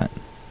 it's not.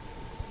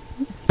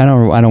 I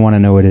don't want to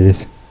know what it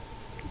is.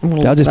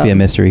 That'll just be a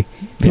mystery.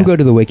 Yeah. You go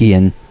to the wiki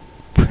and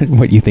put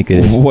what you think it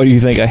is. What do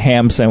you think a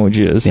ham sandwich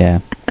is? Yeah.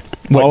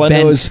 All I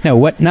Ben, know is...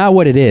 no, not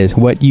what it is.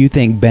 What you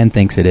think Ben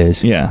thinks it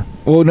is. Yeah.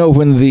 Well, no,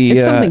 when It's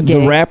something the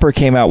gay. rapper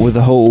came out with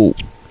the whole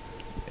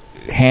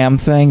ham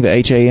thing, the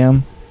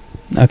H-A-M,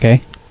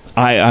 Okay.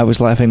 I was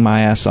laughing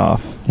my ass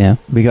off Yeah.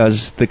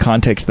 because the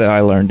context that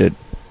I learned it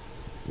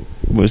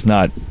was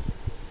not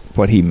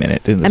what he meant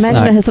it. In the Imagine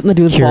not it has something to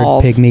do with Cured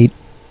balls. pig meat.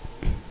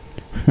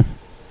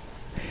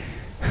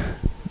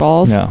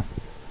 Balls? No.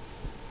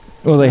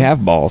 Well, they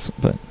have balls,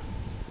 but...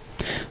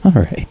 All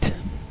right.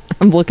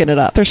 I'm looking it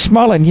up. They're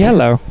small and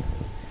yellow.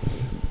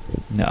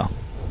 No.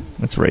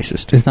 That's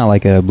racist. It's not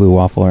like a blue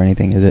waffle or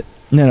anything, is it?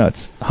 No,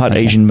 it's hot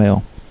Okay. Asian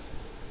male.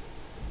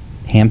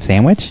 Ham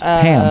sandwich?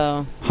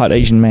 Ham. Hot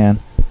Asian man.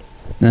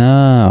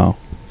 No.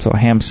 So a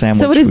ham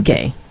sandwich. So it is would be-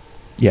 gay.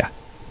 Yeah.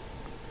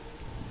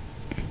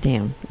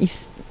 Damn.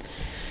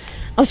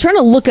 I was trying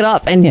to look it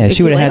up, and Yeah, it's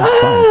she would've like, had fun.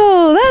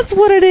 oh, that's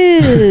what it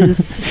is.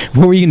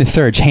 What were you going to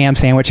search? Ham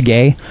sandwich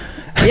gay?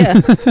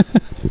 Yeah.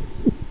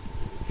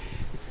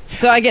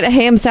 So I get a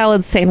ham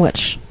salad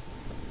sandwich.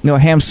 No, a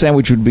ham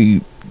sandwich would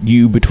be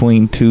you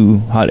between two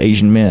hot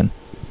Asian men.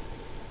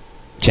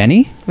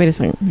 Jenny? Wait a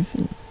second.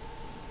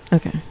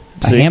 Okay.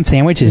 See? A ham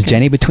sandwich is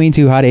Jenny between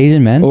two hot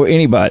Asian men? Or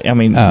anybody. I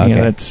mean, Oh, you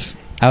know, okay. that's...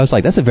 I was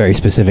like, that's a very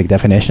specific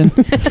definition.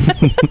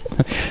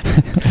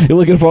 You're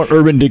looking for an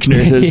Urban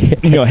Dictionary. It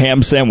says, you know,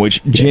 ham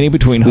sandwich. Jenny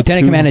between...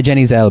 Lieutenant two- Commander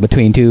Jenny Zell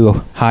between two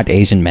hot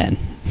Asian men.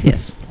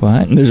 Yes.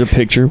 What? And there's a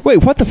picture.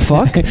 Wait, what the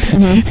fuck?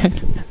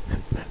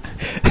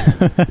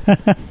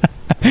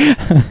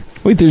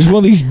 Wait, there's one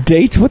of these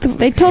dates? What the...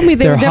 They told me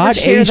they They're would never hot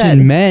share Asian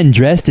that. men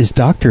dressed as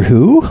Doctor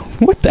Who?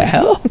 What the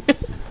hell?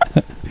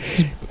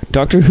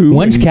 Doctor Who.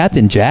 One's and-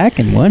 Captain Jack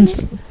and one's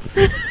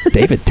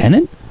David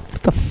Tennant?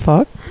 What the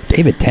fuck?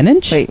 David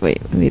Tennant? Wait.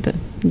 I need to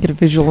get a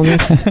visual on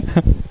this.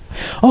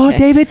 Oh, Okay.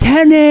 David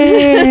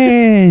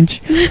Tennant!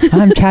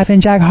 I'm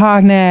Captain Jack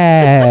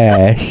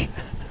Harkness.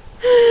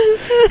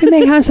 You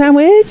make ham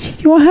sandwich?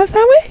 You want ham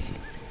sandwich?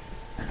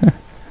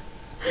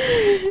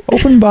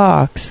 Open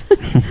box.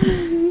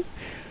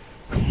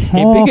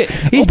 Oh, bigger-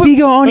 it's open-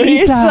 bigger on on the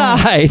the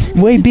inside.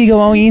 Way bigger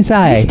on the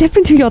inside. Step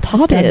into your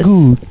TARDIS. That's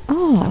good.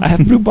 Oh. I have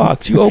a blue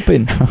box. You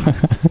open.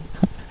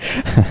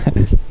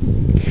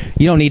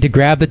 You don't need to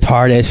grab the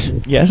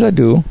TARDIS. Yes, I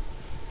do.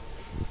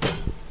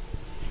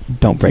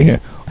 Don't break it.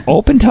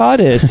 Open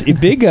TARDIS. It's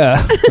bigger.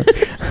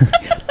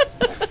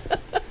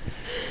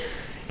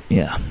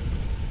 Yeah.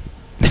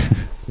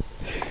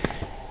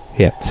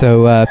 Yeah,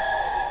 so, I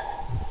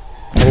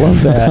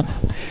love that.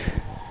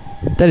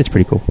 that is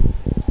pretty cool.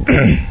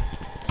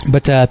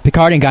 But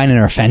Picard and Guinan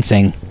are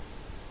fencing.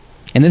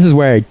 And this is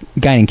where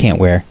Guinan can't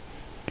wear.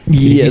 Did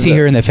you see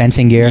her in the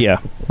fencing gear? Yeah.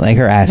 Like,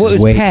 her ass Well, it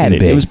is was way padded.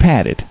 too big. It was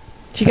padded.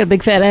 She got a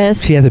big fat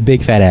ass. She has a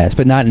big fat ass,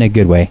 but not in a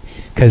good way.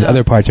 Because Oh.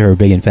 other parts of her are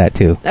big and fat,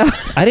 too. Oh.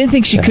 I didn't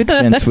think she could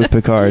fence with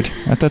Picard.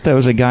 I thought that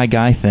was a guy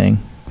thing,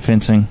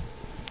 fencing.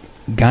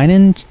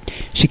 Guinan,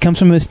 she comes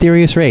from a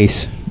mysterious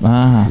race.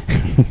 Ah.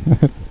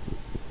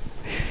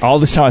 All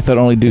this time I thought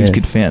only dudes Yeah.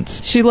 could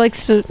fence. She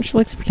likes to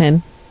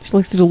pretend. She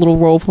likes to do a little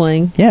role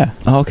playing. Yeah.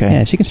 Oh, okay.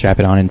 Yeah, she can strap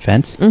it on and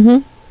fence.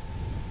 Mm-hmm.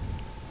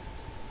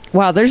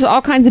 Wow, there's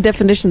all kinds of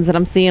definitions that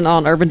I'm seeing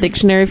on Urban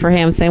Dictionary for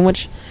ham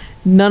sandwich.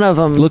 None of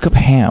them. Look up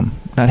ham,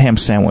 not ham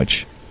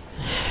sandwich.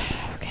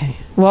 Okay.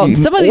 Well, See,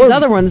 some of these or-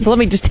 other ones, let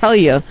me just tell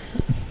you,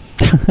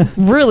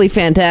 really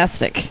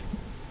fantastic. It's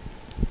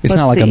Let's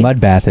not like a see. mud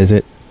bath, is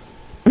it?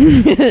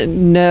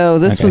 No,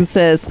 this Okay. one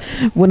says,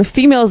 when a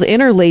female's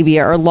inner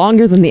labia are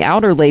longer than the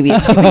outer labia,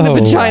 giving Oh,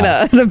 the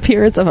vagina wow. an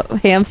appearance of a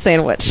ham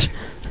sandwich.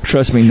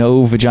 Trust me,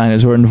 no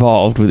vaginas were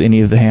involved with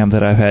any of the ham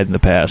that I've had in the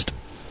past.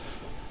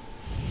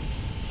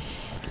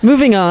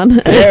 Moving on.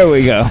 There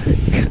we go.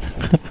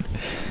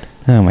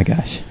 Oh my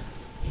gosh.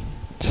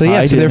 So yeah,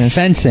 Hi, so they're Dennis.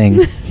 fencing.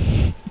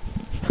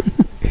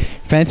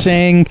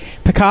 Fencing.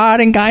 Picard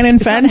and Guinan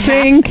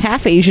fencing.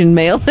 Half Asian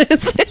male.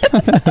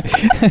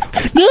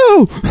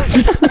 No!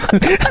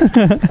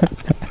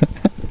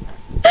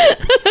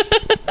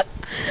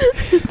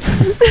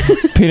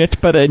 Peanut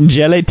butter and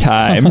jelly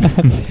time.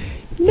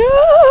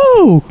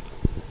 No!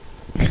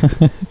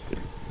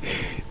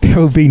 There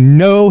will be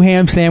no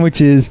ham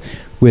sandwiches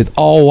with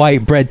all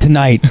white bread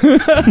tonight.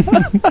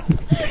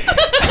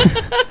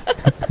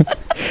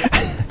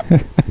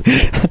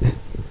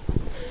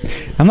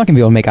 I'm not going to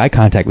be able to make eye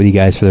contact with you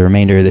guys for the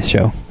remainder of this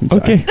show. I'm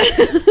sorry. Okay.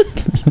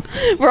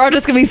 We're all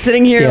just going to be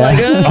sitting here Yeah. like,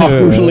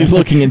 Awkwardly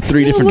looking in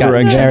three different Got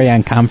directions. very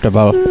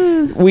uncomfortable.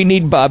 We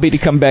need Bobby to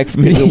come back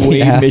from his away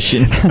Yeah.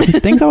 mission.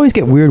 Things always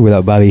get weird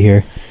without Bobby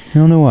here. I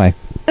don't know why.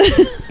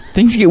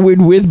 Things get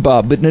weird with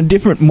Bob, but in a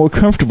different, more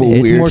comfortable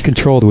It's weird. more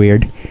controlled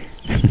weird.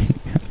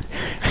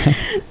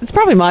 it's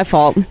probably my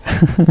fault.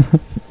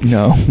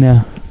 No.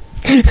 No.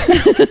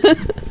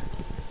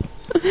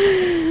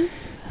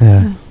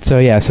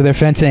 So they're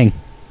fencing.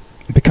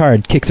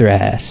 Picard kicks her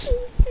ass.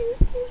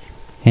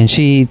 And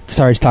she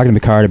starts talking to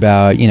Picard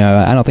about,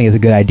 I don't think it's a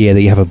good idea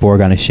that you have a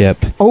Borg on a ship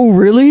Oh,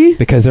 really?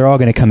 because they're all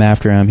going to come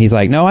after him. He's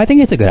like, no, I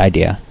think it's a good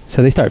idea.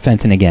 So they start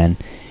fencing again.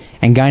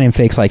 And Guinan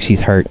fakes like she's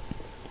hurt.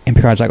 And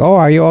Picard's like, oh,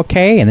 are you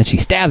okay? And then she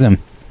stabs him.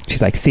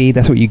 She's like, see,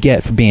 that's what you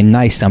get for being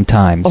nice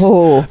sometimes.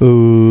 Oh.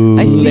 Ooh.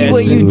 I see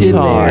what you did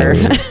there.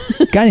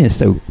 Guinan is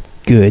so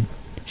good.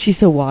 She's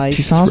so wise.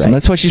 She's awesome. right.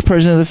 That's why she's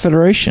president of the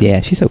Federation.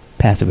 Yeah, she's so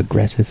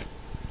passive-aggressive.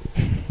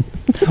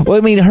 Well,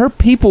 I mean, her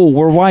people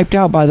were wiped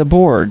out by the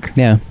Borg.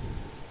 Yeah.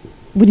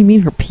 What do you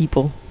mean her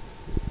people?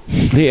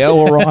 The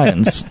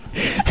Elorians.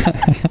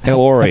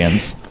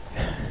 Elorians.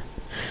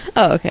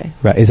 Oh, okay.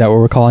 Right. Is that what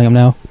we're calling them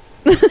now?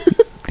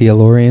 The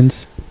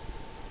Elorians?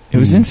 It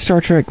was in Star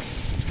Trek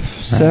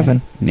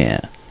 7.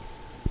 Yeah.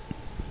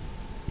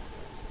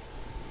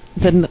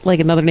 Is that like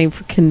another name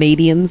for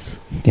Canadians?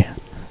 Yeah.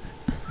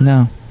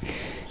 No.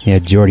 Yeah,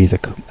 Geordi's a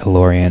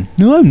Elorian.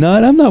 No, I'm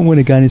not. I'm not one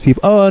of Guinan's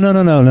people. Oh,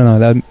 no.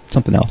 That's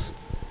something else.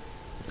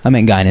 I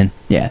meant Guinan.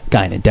 Yeah,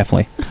 Guinan,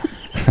 definitely.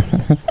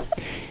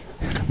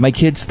 My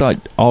kids thought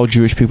all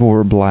Jewish people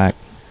were black.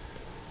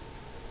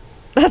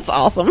 That's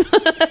awesome.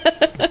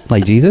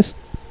 Like Jesus?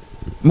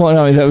 Well,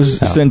 no, that was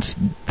Oh. since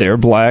they're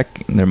black,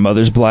 and their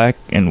mother's black,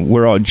 and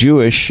we're all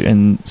Jewish,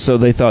 and so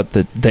they thought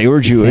that they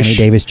were Jewish. Sammy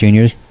Davis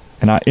Jr.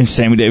 And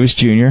Sammy Davis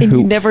Jr. And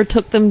who you never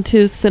took them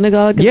to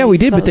synagogue? Yeah, we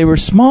did, but they were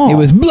small. It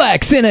was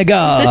Black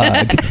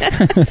Synagogue.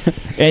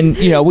 and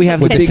we have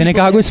But the the big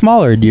synagogue was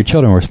small, or your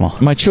children were small?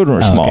 My children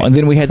were Oh, small, okay. and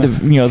then we had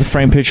the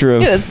frame picture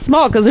of. Yeah, it's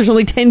small because there's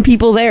only 10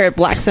 people there at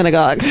Black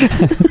Synagogue.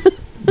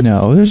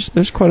 No,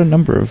 there's quite a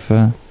number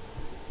of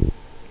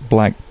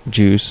black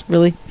Jews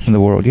Really? in the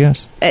world.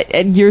 Yes,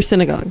 At your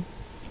synagogue?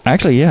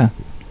 actually, yeah,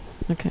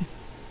 Okay.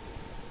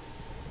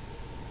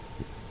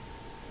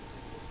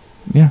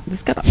 yeah.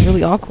 This got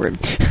really awkward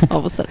all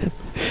of a sudden.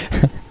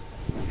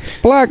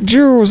 Black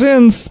Jews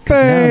in space.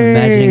 Now I'm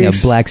imagining a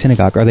black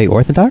synagogue. Are they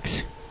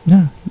Orthodox?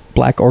 Yeah.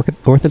 Black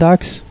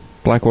Orthodox?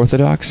 Black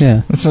Orthodox.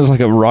 Yeah. That sounds like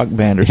a rock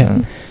band or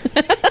something.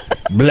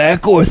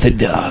 Black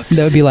Orthodox.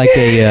 That would be like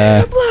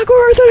Black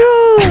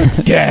Orthodox!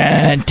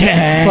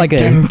 it's like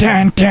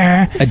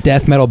a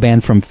death metal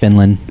band from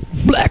Finland.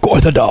 Black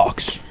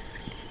Orthodox.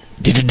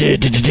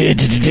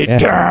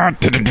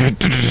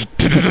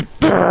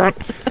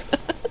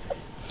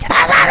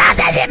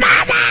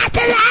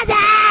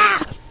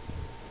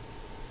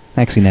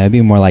 Actually, no, it'd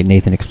be more like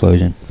Nathan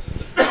Explosion.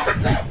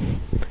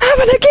 I'm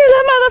gonna kill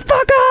a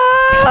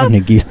motherfucker!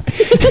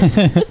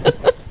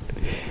 Nagila.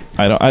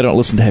 I don't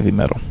listen to heavy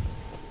metal.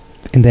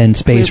 And then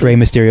Space Ray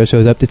Mysterio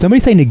shows up. Did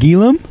somebody say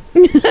Nagilum?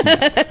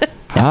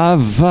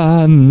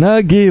 Hava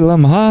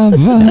Nagilam, Hava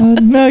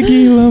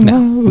Nagilam.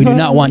 No, we do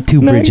not want two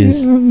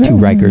bridges, two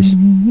Rikers.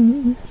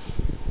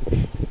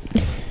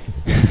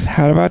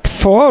 How about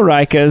 4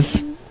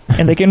 Rikers?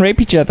 And they can rape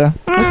each other.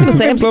 I was gonna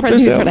say, I'm Blow up surprised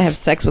he didn't try themselves. to have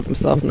sex with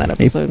himself in that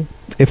episode.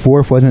 If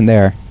Worf wasn't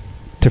there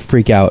to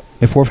freak out,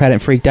 if Worf hadn't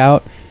freaked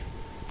out,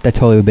 that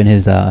totally would have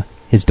been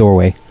his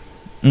doorway.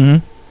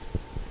 Mm-hmm.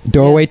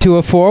 Doorway to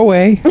a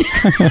 4-way.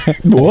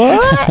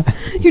 What?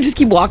 You just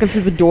keep walking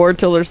through the door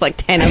till there's like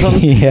 10 of them.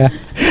 Yeah.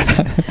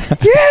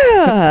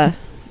 Yeah!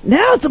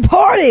 Now it's a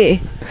party!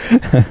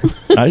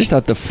 I just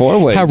thought the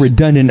 4-way. How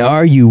redundant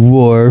are you,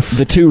 Worf?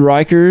 The 2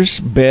 Rikers,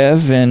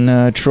 Bev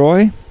and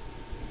Troy.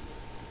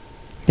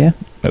 Yeah.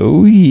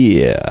 Oh,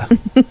 yeah.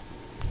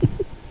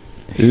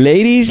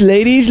 Ladies.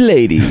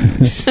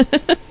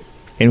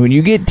 And when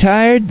you get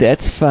tired,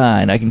 that's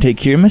fine. I can take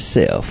care of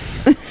myself.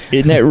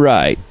 Isn't that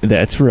right?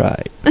 That's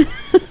right.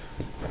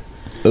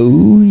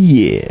 Oh,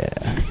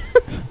 yeah.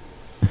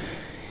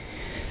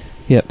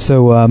 Yep,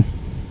 so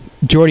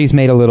Geordi's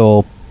made a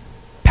little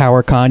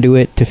power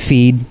conduit to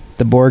feed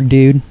the Borg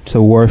dude,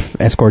 so Worf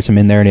escorts him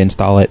in there to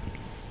install it.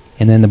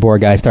 And then the Borg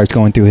guy starts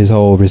going through his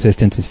whole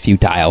resistance is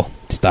futile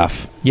stuff.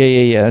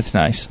 Yeah, that's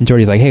nice. And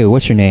Geordi's like, hey,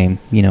 what's your name?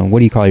 What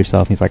do you call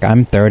yourself? And he's like,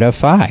 I'm third of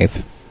 5.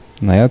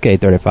 I'm like, okay,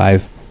 third of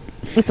 5.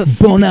 It's a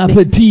Bon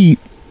appetit!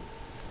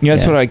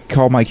 That's Yeah. what I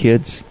call my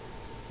kids.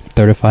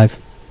 Third of 5?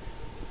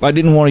 I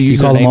didn't want to use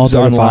their call them all names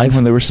third of online 5?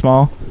 when they were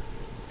small.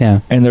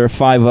 Yeah. And there are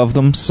 5 of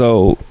them,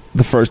 so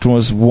the first one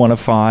was 1 of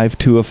 5,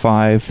 2 of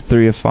 5,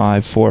 3 of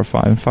 5, 4 of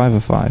 5, and 5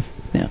 of 5.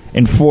 Yeah.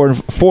 And 4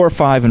 of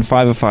 5 and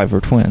 5 of 5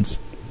 are twins.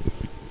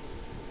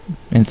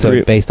 And So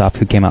it's based off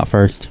who came out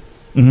first.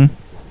 Mm-hmm.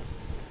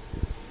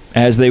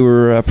 As they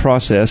were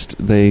processed,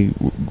 they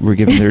were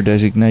given their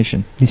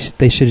designation.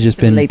 They should have just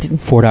been Related.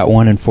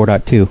 4.1 and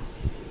 4.2.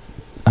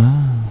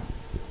 Ah.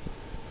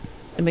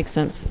 It makes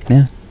sense.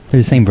 Yeah.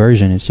 They're the same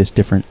version, it's just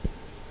different.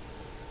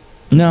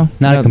 No,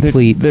 Not a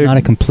complete, they're- not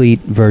a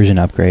complete version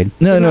upgrade.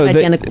 No, They're no, not they-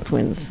 identical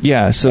twins.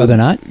 Yeah, so Oh, they're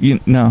not?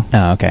 No.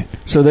 Oh, okay.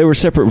 So they were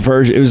separate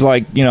versions. It was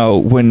like,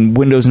 when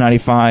Windows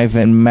 95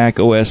 and Mac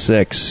OS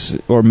X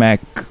or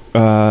Mac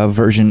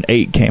version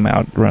 8 came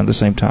out around the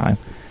same time.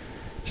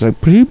 It's like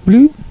bloop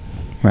bloop.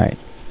 Right.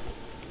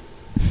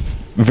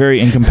 Very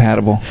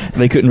incompatible.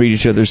 They couldn't read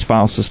each other's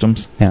file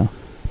systems. Yeah.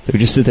 They would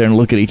just sit there and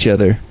look at each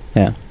other.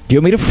 Yeah. Do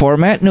you want me to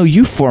format? No,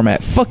 you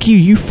format. Fuck you,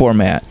 you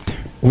format.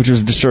 Which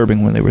was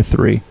disturbing when they were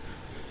 3.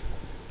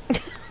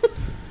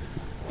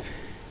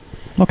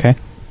 Okay.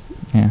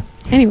 Yeah.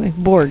 Anyway,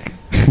 Borg.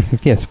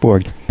 Yes,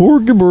 Borg.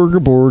 Borg.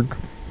 Borg, Borg, Borg.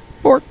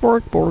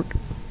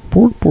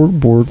 Borg, Borg,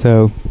 Borg.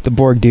 So the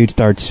Borg dude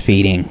starts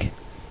feeding.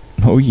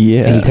 Oh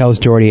yeah. And he tells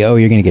Geordi, "Oh,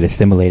 you're gonna get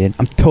assimilated.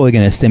 I'm totally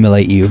gonna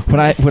assimilate you." When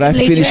I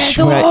finish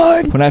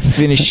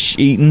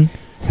eating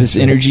this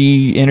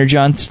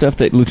energon stuff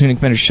that Lieutenant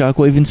Commander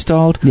Shockwave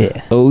installed.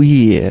 Yeah. Oh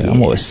yeah. I'm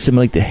gonna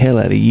assimilate the hell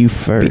out of you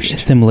first.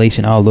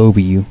 Assimilation all over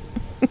you.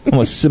 I'm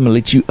gonna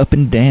assimilate you up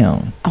and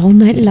down. All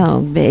night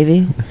long,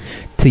 baby.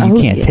 Till you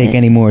Oh, can't yeah. take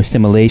any more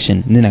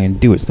assimilation, and then I'm gonna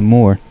do it some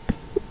more.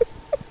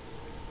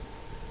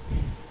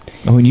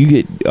 When you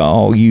get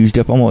all used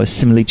up, I'm gonna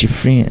assimilate your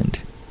friend.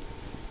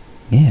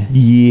 Yeah.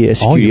 Yeah, All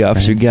security your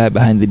officer friends. guy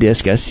behind the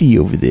desk. I see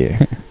you over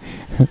there.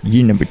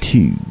 You're number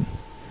 2.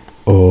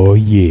 Oh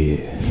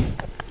yeah.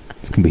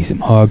 It's gonna be some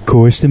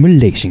hardcore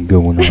assimilation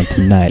going on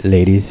tonight,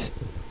 ladies.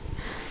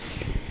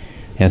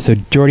 Yeah. So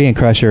Geordi and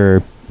Crusher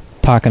are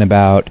talking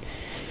about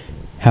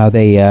how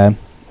they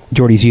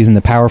Geordi's using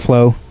the power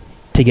flow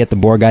to get the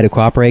Borg guy to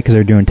cooperate because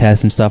they're doing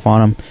tests and stuff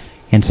on him.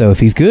 And so if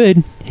he's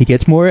good, he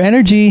gets more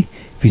energy.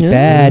 If he's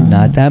bad,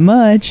 not that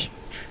much.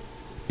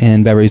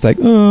 And Beverly's like,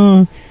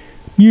 "Oh,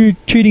 you're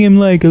treating him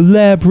like a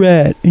lab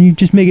rat, and you're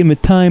just making him a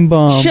time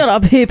bomb." Shut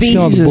up, hippie.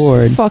 Still on the Jesus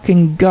board.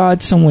 fucking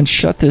God, someone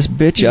shut this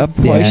bitch up.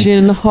 Yeah.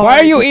 Pushing hard. Why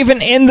are you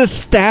even in the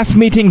staff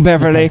meeting,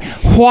 Beverly?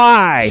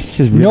 Why? It's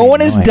just really no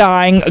one is annoying.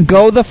 dying.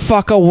 Go the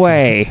fuck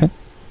away.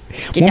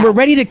 Get When out. we're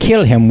ready to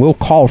kill him, we'll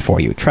call for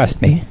you.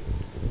 Trust me.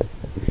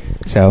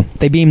 So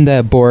they beam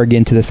the Borg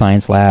into the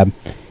science lab,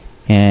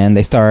 and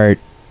they start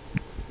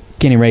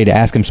getting ready to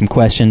ask him some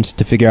questions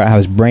to figure out how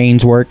his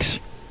brains works.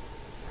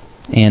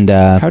 And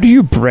How do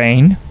you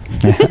brain?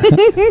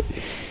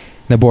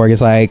 the Borg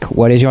is like,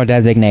 "What is your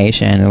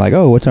designation?" And they're like,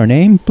 "Oh, what's our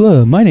name?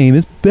 Blah. My name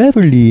is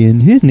Beverly,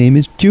 and his name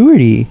is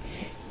Geordi."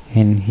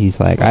 And he's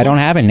like, "I don't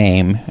have a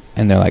name."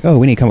 And they're like, "Oh,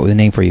 we need to come up with a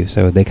name for you."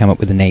 So they come up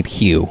with the name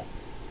Hugh.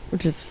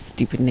 Which is a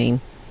stupid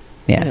name.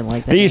 I Yeah. didn't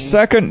like that The name.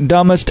 second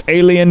dumbest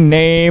alien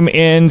name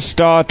in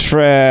Star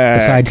Trek.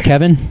 Besides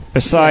Kevin.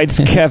 Besides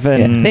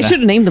Kevin. They should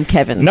have named him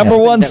Kevin. Number That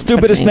 1 would've been a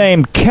stupidest better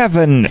name,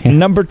 Kevin.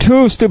 Number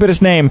 2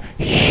 stupidest name,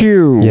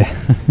 Hugh. Yeah.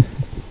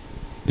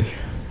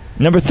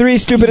 Number 3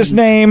 stupidest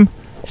name,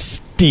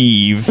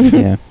 Steve.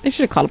 Yeah. They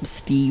should have called him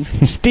Steve.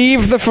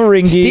 Steve the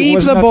Ferengi. Steve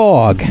was the not-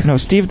 Borg. No,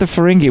 Steve the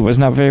Ferengi was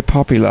not very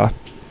popular.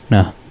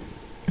 No.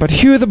 But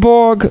Hugh the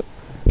Borg,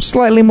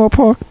 slightly more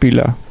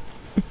popular.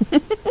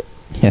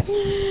 Yes.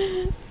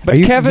 But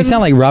you Kevin,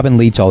 sound like Robin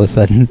Leach all of a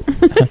sudden.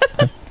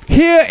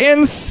 here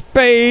in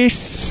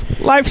space,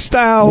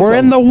 lifestyles. We're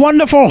in the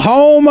wonderful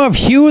home of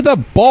Hugh the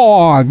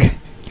Borg.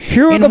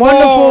 Hugh In the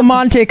wonderful Borg.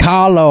 Monte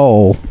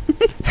Carlo.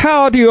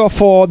 How do you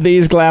afford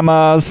these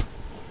glamours?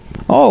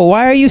 Oh,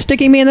 why are you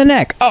sticking me in the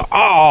neck?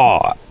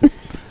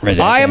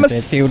 I am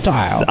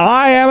futile.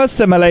 I am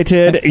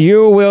assimilated.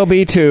 You will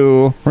be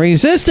too.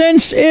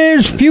 Resistance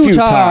is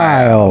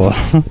futile.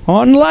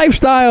 On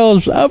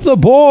lifestyles of the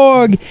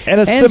Borg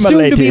And soon to be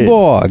assimilated.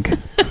 Borg.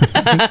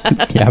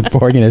 Yeah,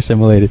 Borg and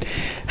assimilated.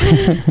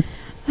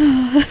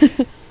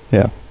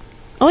 Yeah.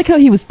 I like how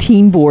he was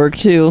Teen Borg,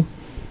 too.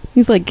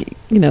 He's like,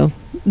 the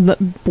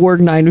Borg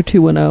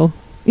 90210.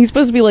 He's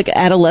supposed to be like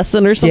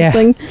adolescent or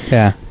something.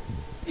 Yeah.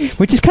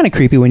 Which is kind of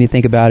creepy when you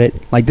think about it.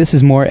 Like, this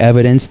is more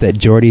evidence that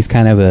Geordi's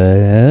kind of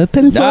a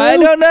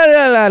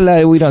pedophile.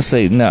 No. We don't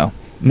say no.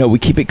 No, we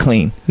keep it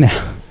clean.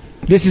 No.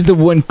 This is the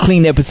one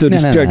clean episode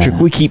of No, Star no.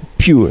 Trek. We keep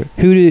pure.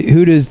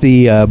 Who does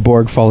the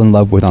Borg fall in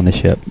love with on the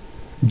ship?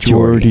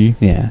 Geordi.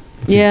 Yeah.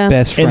 It's Yeah. his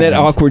best And friend. that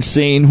awkward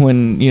scene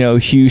when,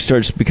 Hugh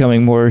starts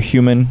becoming more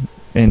human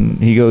and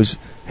he goes,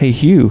 "Hey,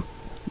 Hugh,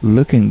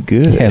 looking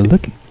good." Yeah,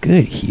 looking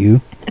good, Hugh.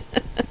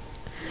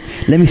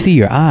 Let me see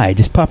your eye.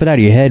 Just pop it out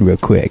of your head real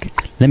quick.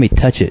 Let me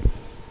touch it.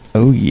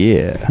 Oh,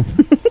 yeah.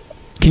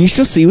 Can you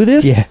still see with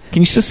this? Yeah.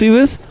 Can you still see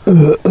with this?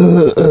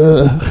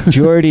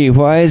 Geordi,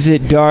 why is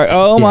it dark?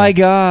 Oh, Yeah. my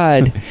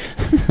God.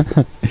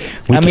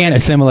 We can't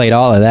assimilate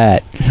all of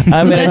that.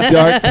 I'm in a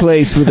dark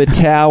place with a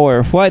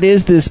tower. What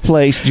is this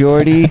place,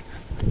 Geordi?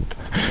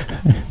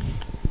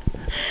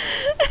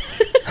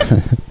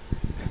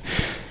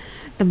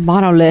 The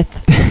monolith.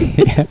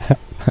 Yeah.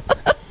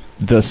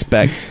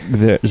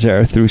 The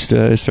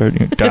Zarathustra is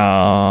starting.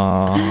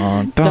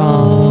 Dun,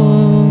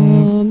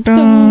 dun, Dun,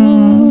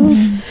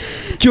 dun.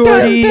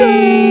 Geordi.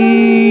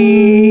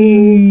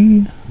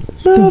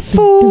 The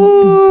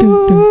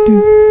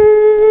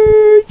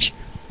Forge.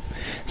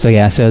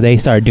 So they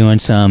start doing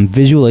some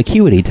visual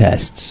acuity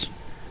tests.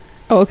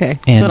 Oh, okay.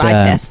 And That's what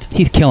I test.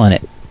 he's killing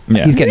it.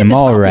 Yeah. He's getting them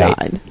all right. Top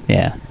nine.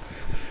 Yeah.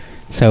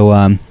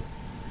 So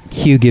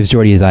Hugh gives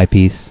Geordi his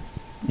eyepiece,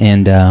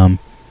 and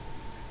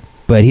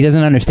but he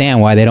doesn't understand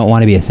why they don't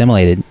want to be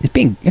assimilated.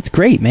 It's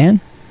great,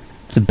 man.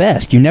 It's the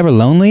best. You're never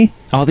lonely.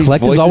 All these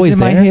Collective's voices always in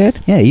my there. head.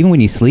 Yeah, even when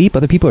you sleep,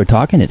 other people are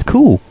talking. It's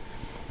cool.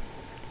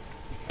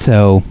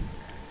 So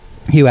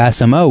Hugh asks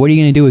them, "Oh, what are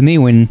you going to do with me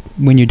when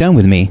you're done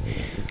with me?"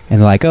 And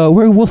they're like, "Oh,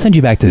 we'll send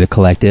you back to the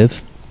collective."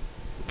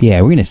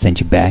 Yeah, we're going to send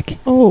you back.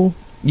 Oh.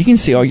 You can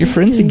see all your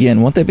friends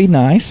again. Won't that be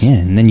nice? Yeah,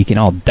 and then you can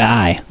all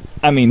die.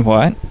 I mean,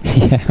 what?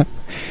 Yeah.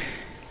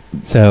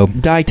 So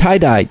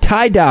Tie-dye.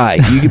 Tie-dye.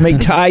 You can make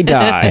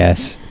tie-dye.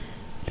 yes,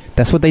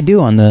 that's what they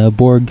do on the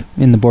Borg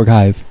in the Borg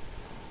hive.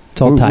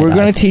 It's all tie-dye. We're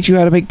going to teach you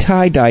how to make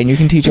tie-dye, and you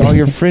can teach all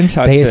your friends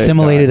how to They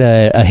assimilated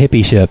a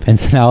hippie ship, and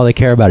so now all they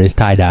care about is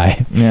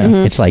tie-dye. Yeah.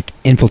 Mhm. It's like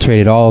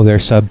infiltrated all of their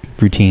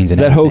sub-routines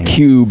and That whole everything.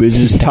 cube is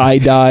just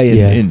tie-dye,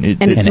 Yeah. and And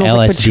it And smells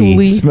like LSD.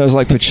 patchouli. smells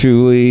like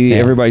patchouli. Yeah.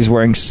 Everybody's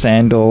wearing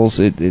sandals.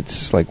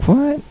 It's like,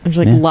 what? There's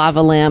like Yeah.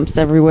 lava lamps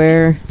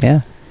everywhere.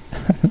 Yeah.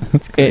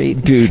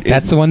 Dude,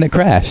 That's the one that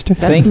crashed.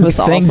 Thank the most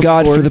awesome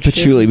God for Borg the ship.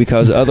 patchouli,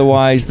 because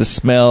otherwise the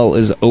smell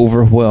is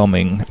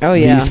overwhelming. Oh,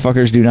 yeah. These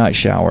fuckers do not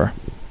shower.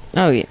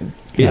 Oh, yeah.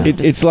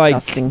 It's like,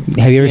 Disgusting.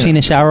 Have you ever Yeah. seen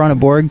a shower on a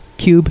Borg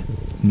cube?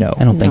 no.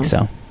 I don't think No.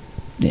 so.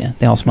 Yeah,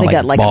 they all smell They like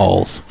got like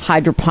balls. a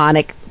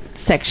hydroponic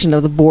section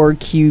of the Borg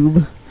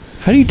cube.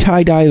 How do you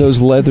tie-dye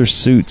those leather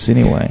suits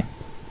anyway?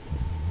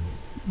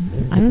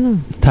 I don't know.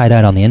 It's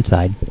tie-dyed on the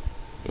inside.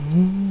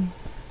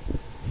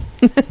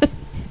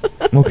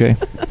 Okay.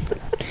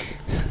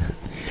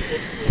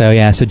 So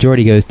yeah, so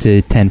Geordi goes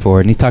to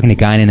 10-4, and he's talking to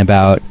Guinan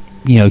about,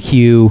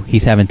 Hugh.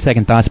 He's having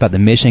second thoughts about the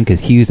mission because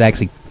Hugh's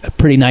actually a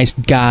pretty nice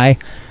guy.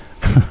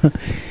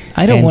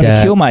 I don't And, want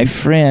to kill my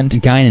friend.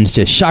 Guinan's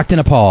just shocked and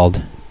appalled.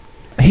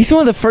 He's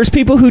one of the first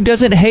people who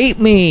doesn't hate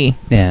me.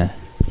 Yeah.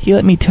 He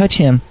let me touch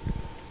him.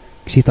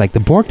 She's like, the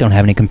Borg don't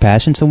have any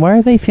compassion, so why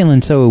are they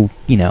feeling so,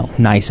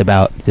 nice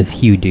about this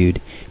Hugh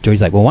dude?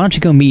 Geordi's like, well, why don't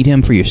you go meet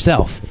him for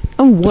yourself?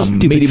 Oh, what?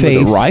 Stupid Meet him with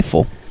face. a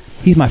rifle.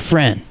 He's my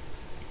friend.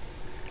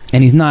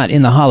 And he's not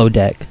in the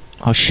holodeck.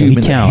 I'll shoot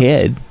him in counts. the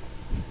head.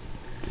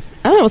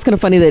 I thought it was kind of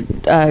funny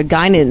that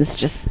Guinan's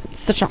just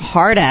such a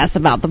hard ass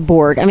about the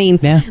Borg. I mean,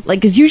 Yeah.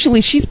 because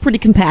usually she's pretty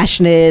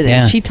compassionate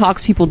Yeah. and she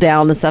talks people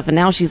down and stuff, and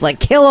now she's like,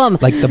 kill him.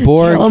 Like the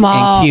Borg Kill 'em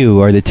all. and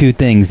Q are the two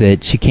things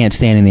that she can't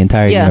stand in the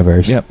entire Yeah.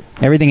 universe. Yep.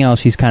 Everything else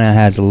she's kind of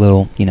has a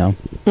little, she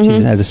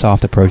just has a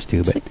soft approach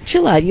to. But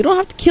Chill out. You don't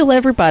have to kill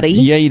everybody.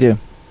 Yeah, you do.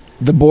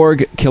 The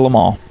Borg kill them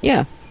all.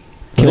 Yeah.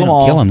 they Kill them don't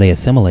all. kill them, they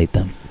assimilate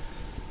them.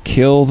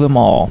 Kill them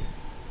all.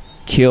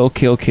 Kill,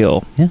 kill,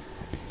 kill. Yeah.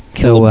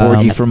 Kill So, the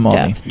Borgie for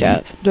money.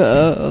 Death.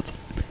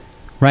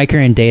 Riker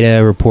and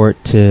Data report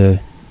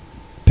to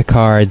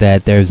Picard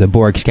that there's a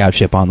Borg scout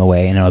ship on the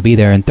way, and it'll be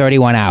there in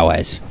 31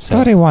 hours. So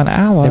 31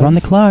 hours. they're on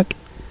the clock.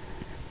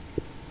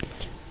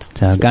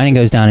 So Guinan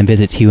goes down and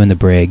visits Hugh in the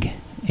brig,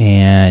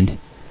 and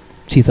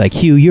she's like,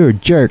 Hugh, you're a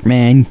jerk,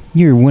 man.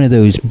 You're one of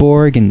those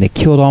Borg, and they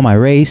killed all my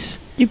race.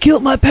 You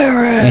killed my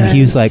parents. And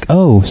Hugh's like,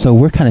 oh, so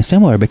we're kind of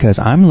similar because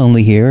I'm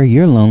lonely here,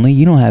 you're lonely,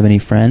 you don't have any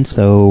friends,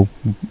 so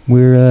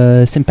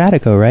we're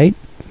simpatico, right?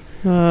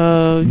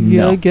 yeah,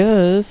 No. I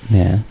guess.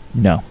 Yeah.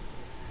 No.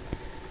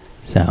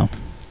 So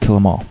Kill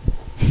them all.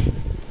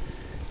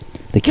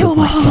 they killed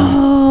my son.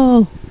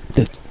 Oh.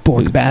 The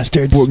Borg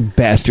bastards. Borg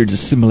bastards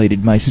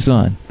assimilated my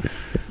son.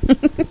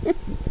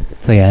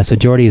 So yeah, so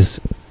Geordi's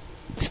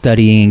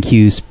studying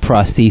Hugh's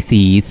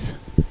prostheses.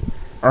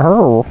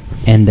 Oh.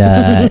 And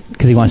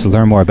because he wants to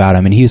learn more about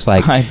him, and Hugh's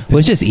like, well,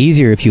 it's just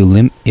easier if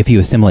you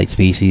assimilate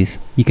species.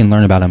 You can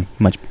learn about them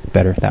much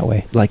better that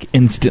way. Like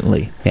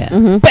instantly. Yeah.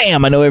 Mm-hmm.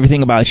 Bam! I know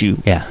everything about you.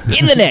 Yeah.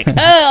 In the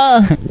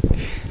neck.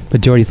 But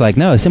Geordi's like,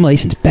 no,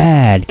 assimilation's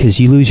bad because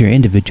you lose your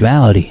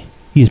individuality.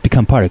 You just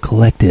become part of a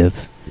collective.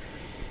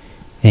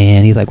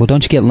 And he's like, well,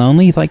 don't you get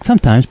lonely? He's like,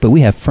 sometimes, but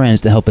we have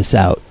friends to help us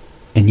out.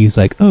 And Hugh's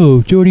like,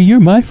 oh, Geordi, you're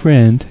my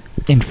friend.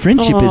 And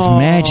friendship is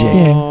magic.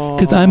 Yeah,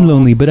 because I'm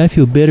lonely, but I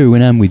feel better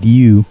when I'm with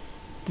you.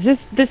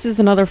 This is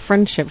another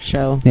friendship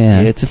show.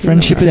 Yeah, It's a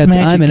friendship is Except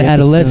magic. I'm an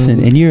adolescent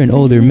episode. and you're an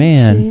older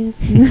man.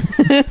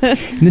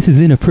 This is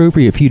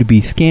inappropriate for you to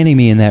be scanning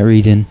me in that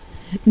region.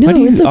 No, Why do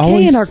you it's okay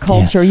always- in our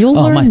culture. You'll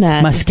Oh, learn my,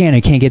 that. my scanner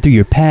can't get through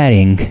your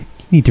padding. You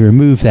need to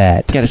remove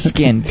that. Gotta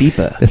scan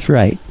deeper. That's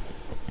right.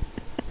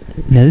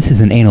 Now this is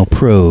an anal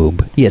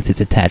probe. Yes,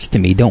 it's attached to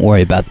me. Don't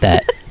worry about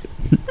that.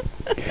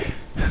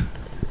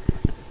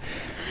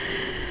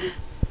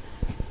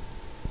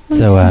 So,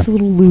 just a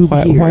little lube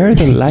here. Why are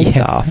the lights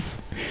Yeah. off?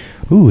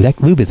 Ooh,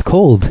 that lube is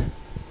cold.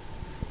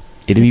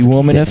 It'll be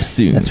warm enough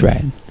soon. That's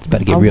right. It's about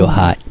to get Oh. real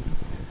hot.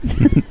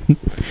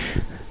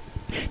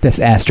 That's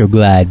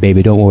Astroglide,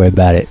 baby. Don't worry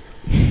about it.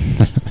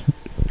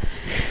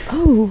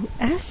 Oh,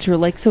 Astro,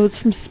 like, so it's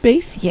from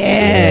space?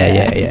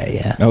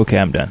 Yeah. Okay,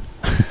 I'm done.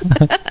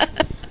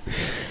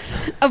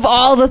 Of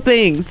all the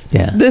things,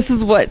 Yeah. this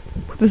is what.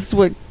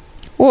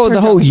 Well, the Turns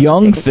whole out-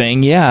 young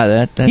thing,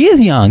 yeah, that He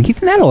is young.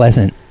 He's an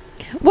adolescent.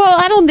 Well,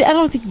 I don't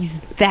think he's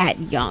that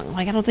young.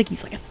 Like, I don't think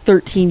he's like a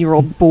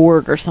 13-year-old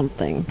Borg or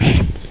something.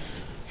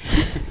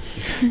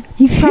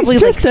 He's probably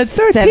just like a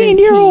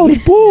 13-year-old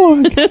 17.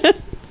 Borg.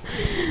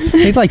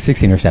 He's like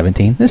 16 or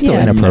 17. That's still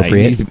Yeah.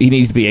 inappropriate. No, he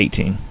needs to be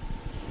 18.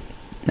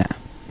 No,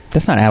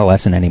 that's not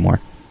adolescent anymore.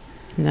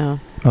 No.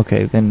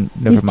 Okay, then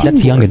never He's mind.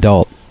 That's young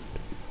adult.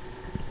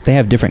 They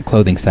have different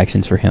clothing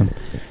sections for him.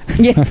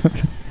 Yeah.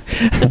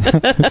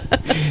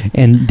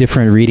 And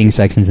different reading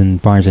sections in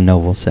Barnes and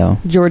Noble. So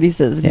Geordi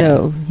says, Yeah.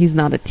 no, he's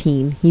not a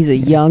teen. He's a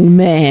young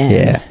man.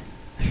 yeah.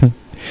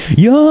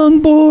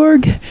 Young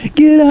Borg,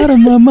 get out of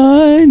my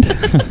mind.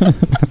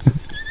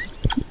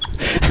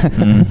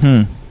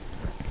 Mm-hmm.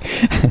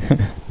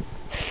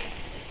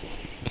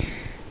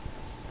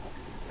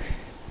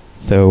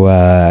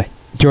 So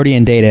Geordi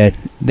and Data,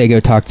 they go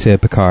talk to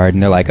Picard,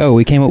 and they're like, "Oh,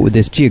 we came up with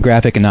this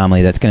geographic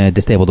anomaly that's going to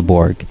disable the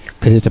Borg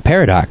because it's a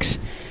paradox."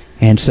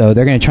 And so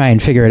they're going to try and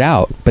figure it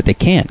out, but they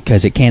can't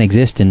because it can't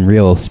exist in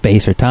real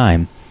space or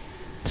time.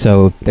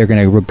 So they're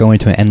going to go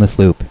into an endless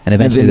loop, and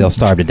eventually they'll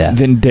starve to death.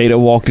 Then Data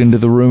walked into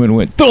the room and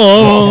went, "Duh!"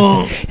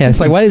 Yeah, it's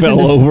like, why isn't Fell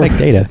this over. like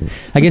Data?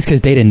 I guess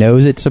because Data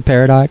knows it's a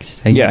paradox.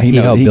 Yeah, he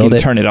knows. helped He build can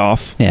it. turn it off.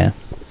 Yeah.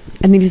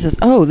 And then he says,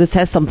 oh, this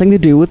has something to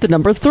do with the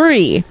number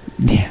 3.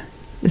 Yeah.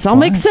 This all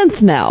makes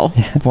sense now.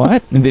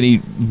 What? And then he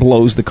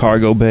blows the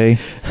cargo bay.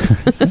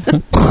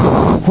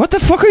 What the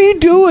fuck are you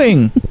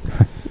doing?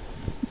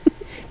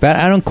 But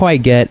I don't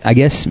quite get, I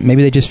guess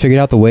maybe they just figured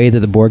out the way that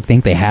the Borg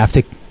think they have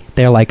to,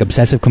 they're like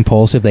obsessive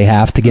compulsive, they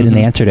have to get an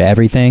answer to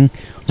everything.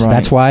 So Right.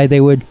 that's why they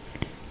would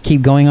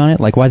keep going on it.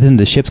 Like, why didn't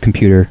the ship's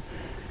computer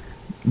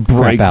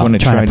Break crap out when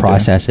it trying tried to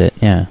process it?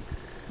 Yeah.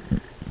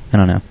 I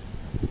don't know.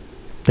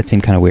 That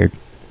seemed kind of weird.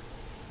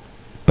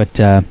 But,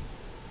 How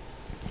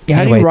do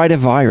anyway. you write a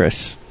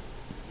virus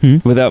Hmm?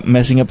 without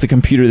messing up the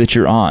computer that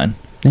you're on?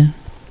 Yeah.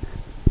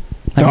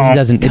 I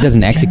guess it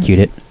doesn't execute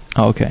it.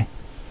 Oh, okay.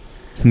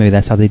 So maybe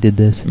that's how they did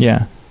this.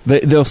 Yeah.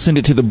 They'll send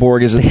it to the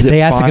Borg as a zip They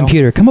asked file. the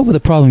computer, come up with a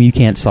problem you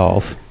can't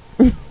solve.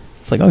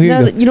 It's like, oh, here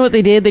No, you go. you know what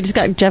they did? They just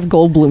got Jeff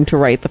Goldblum to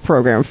write the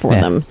program for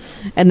Yeah. them.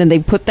 And then they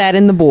put that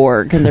in the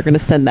Borg, and they're going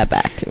to send that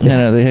back to him.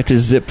 No, they have to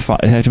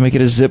they have to make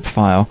it a zip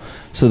file.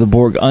 So the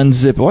Borg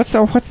unzip. What's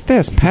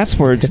this?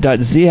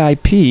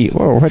 Passwords.zip.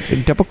 Whoa, what?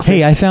 Double click.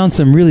 Hey, I found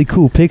some really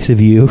cool pics of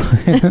you.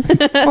 Click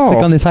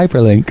on this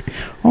hyperlink.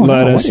 Oh,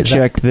 Let no, us what is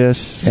check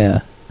this. that? Yeah.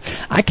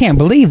 I can't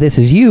believe this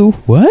is you.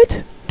 What?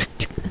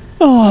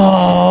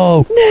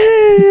 Oh,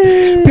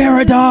 no.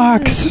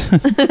 Paradox.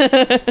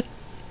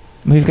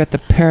 We've got the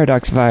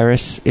Paradox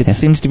virus. It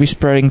seems to be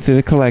spreading through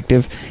the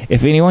collective.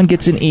 If anyone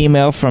gets an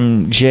email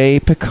from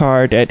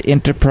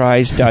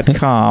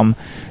jpicard@enterprise.com,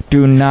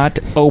 do not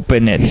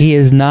open it. He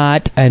is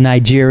not a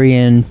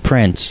Nigerian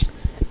prince.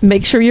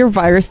 Make sure your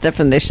virus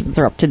definitions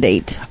are up to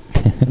date.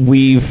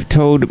 We've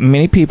told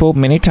many people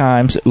many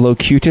times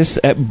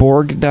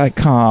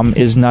locutus@borg.com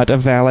is not a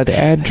valid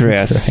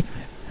address. Right.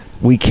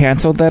 We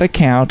canceled that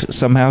account.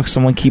 Somehow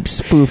someone keeps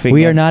spoofing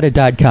We it. are not a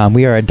 .com.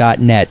 We are a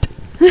 .net.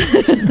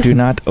 Do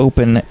not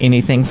open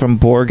anything from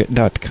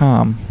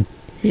Borg.com.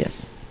 Yes.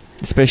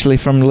 Especially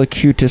from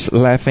Locutus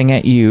laughing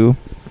at you.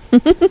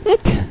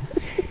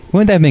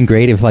 Wouldn't that have been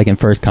great if, like, in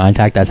First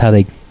Contact, that's how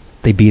they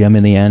beat him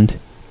in the end?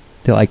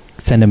 They, like,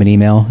 send him an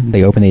email,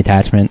 they open the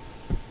attachment,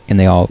 and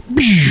they all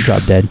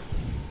drop dead.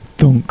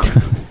 Thunk.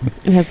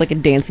 It has like a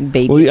dancing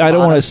baby. Well, at the I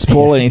don't want to bottom.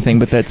 spoil anything,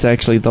 but that's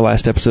actually the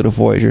last episode of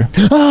Voyager.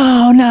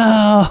 Oh,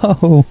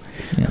 no!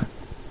 Yeah.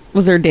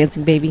 Was there a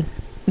dancing baby?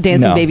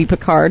 Dancing No. baby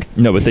Picard?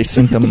 No, but they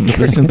sent them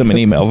an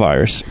email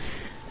virus.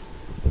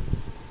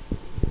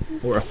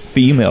 Or a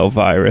female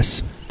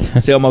virus.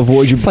 See, all my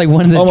Voyager, It's like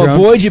one of the all my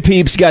drones. Voyager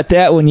peeps got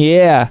that one,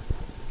 yeah.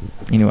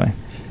 Anyway.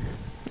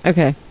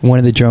 Okay. One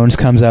of the drones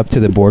comes up to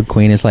the Borg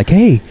Queen and is like,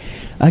 hey,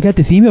 I got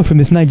this email from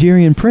this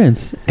Nigerian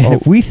prince, and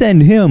if we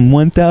send him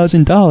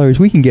 $1,000,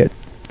 we can get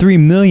 $3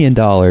 million.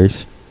 Like,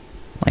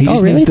 He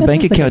just really? needs the That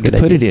bank sounds like a account to good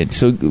put idea. it in.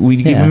 So we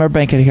give Yeah. him our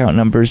bank account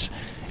numbers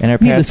and our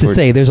Needless password. to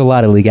say, there's a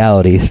lot of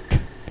legalities.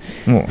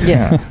 Well,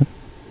 Yeah.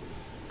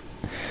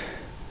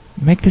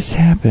 Make this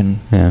happen,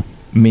 Yeah.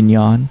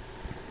 mignon.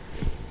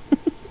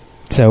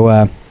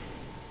 So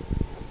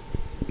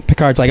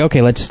Picard's like,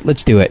 okay,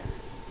 let's do it.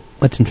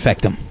 Let's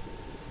infect him.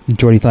 And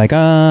Geordi's like,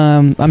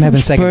 I'm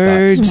having second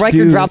thoughts.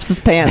 Riker drops his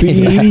pants.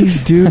 Bees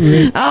do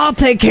it. I'll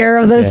take care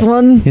of this Yeah.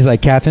 one. He's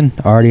like, Captain,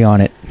 already on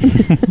it.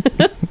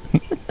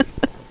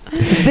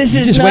 This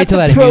is Just not wait till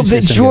the that probe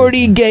immune that system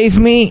Geordi goes. gave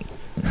me.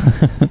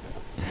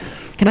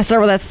 Can I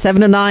start with that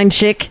 7 to 9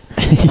 chick?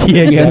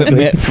 Yeah, We haven't exactly.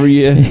 met for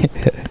you.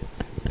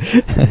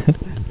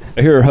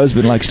 I hear her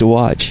husband likes to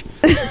watch.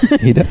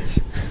 He does.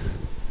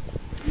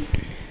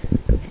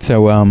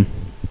 So,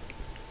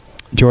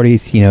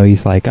 Geordi's,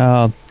 he's like,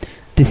 oh,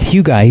 this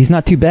Hugh guy, he's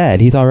not too bad.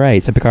 He's all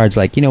right. So Picard's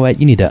like, you know what?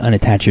 You need to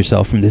unattach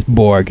yourself from this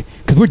Borg,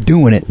 because we're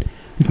doing it.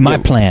 It's my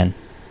plan.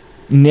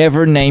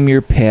 Never name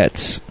your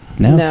pets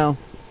No.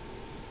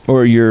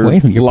 or your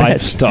Wait, your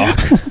pets. livestock.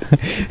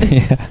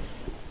 Yeah.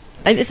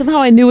 Somehow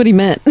I knew what he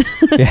meant.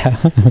 Yeah.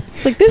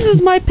 It's like, this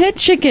is my pet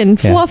chicken,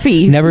 Yeah.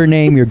 Fluffy. Never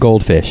name your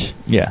goldfish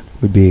Yeah.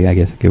 would be, I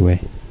guess, a good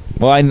way.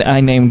 Well, I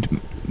named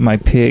my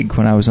pig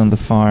when I was on the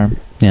farm.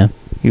 Yeah.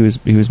 He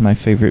was my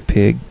favorite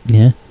pig.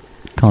 Yeah.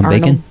 Call him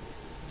Arnold. Bacon.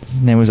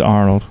 His name was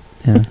Arnold.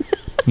 Yeah.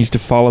 He used to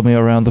follow me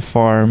around the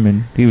farm,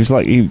 and he was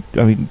like,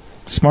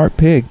 smart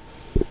pig.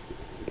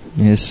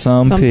 Yes,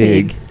 some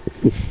pig.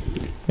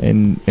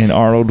 And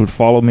Arnold would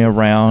follow me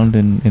around,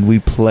 and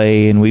we'd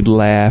play, and we'd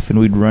laugh, and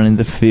we'd run in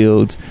the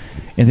fields.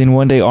 And then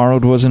one day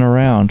Arnold wasn't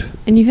around.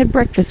 And you had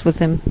breakfast with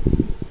him.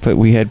 But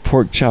we had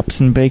pork chops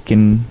and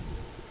bacon,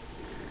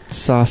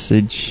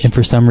 sausage. And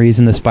for some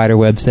reason the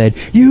spiderweb said,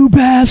 "You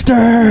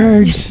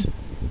bastards!"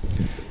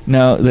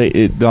 No,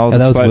 that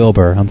was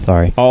Wilbur. I'm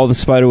sorry. All the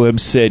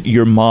spiderwebs said,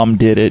 "Your mom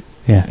did it."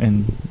 Yeah.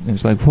 And it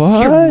was like,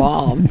 what? Your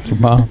mom. Your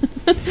mom.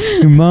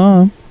 Your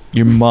mom.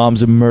 Your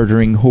mom's a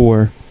murdering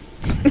whore.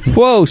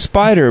 Whoa,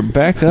 spider,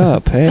 back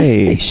up.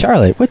 Hey,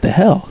 Charlotte, what the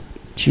hell?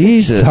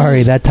 Jesus.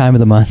 Sorry, that time of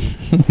the month.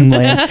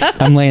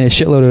 I'm laying a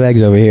shitload of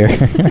eggs over here.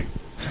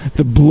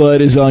 The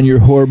blood is on your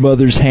whore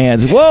mother's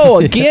hands. Whoa,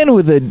 again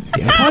with a...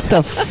 What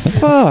the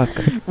fuck?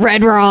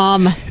 Red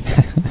Rum.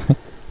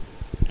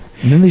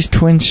 And then these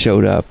twins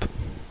showed up.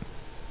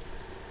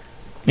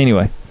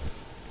 Anyway.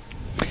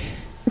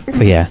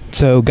 But yeah,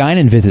 so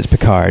Guinan visits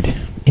Picard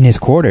in his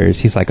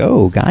quarters. He's like,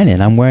 "Oh, Guinan,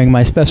 I'm wearing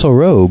my special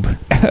robe.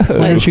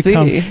 Why don't you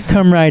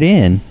come right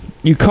in?"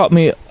 You caught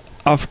me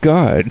off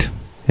guard.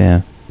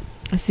 Yeah.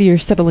 I see you're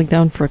settling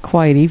down for a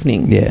quiet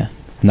evening. Yeah.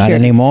 Not Here.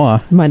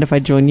 anymore. Mind if I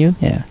join you?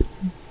 Yeah.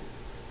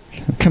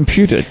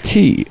 Computer,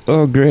 tea,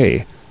 Earl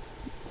Grey.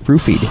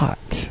 Roofied. Hot.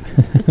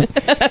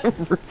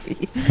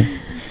 Roofie.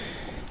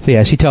 So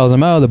yeah, she tells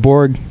him, "Oh, the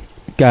Borg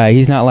guy,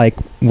 he's not like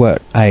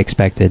what I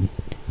expected.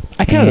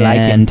 I kind of like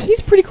him. He's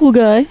a pretty cool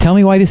guy. Tell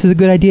me why this is a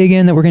good idea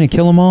again, that we're going to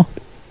kill them all?"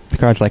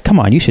 Picard's like, "Come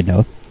on, you should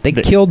know. They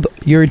killed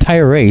your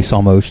entire race,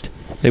 almost.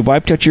 They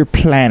wiped out your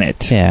planet."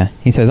 Yeah.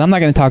 He says, "I'm not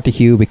going to talk to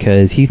Hugh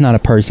because he's not a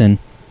person,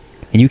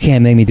 and you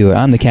can't make me do it.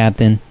 I'm the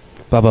captain,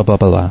 blah, blah, blah,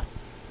 blah, blah."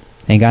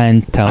 And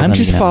Guinan tells him, I'm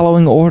just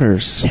following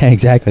orders. Yeah,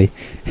 exactly.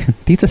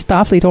 These are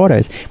Starfleet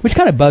orders, which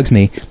kind of bugs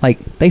me. Like,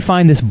 they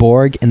find this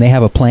Borg, and they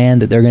have a plan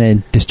that they're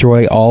going to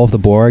destroy all of the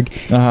Borg,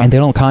 and they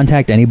don't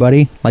contact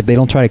anybody. Like, they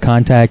don't try to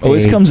contact...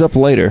 this comes up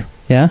later.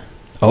 Yeah?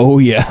 Oh,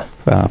 yeah.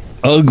 Wow.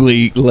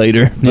 Ugly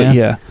later, but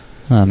yeah.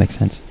 Oh, that makes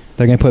sense.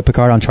 They're going to put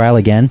Picard on trial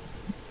again?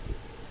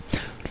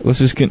 Let's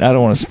just I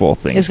don't want to spoil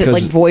things. Is it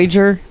like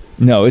Voyager?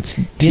 No, it's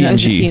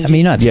TNG. I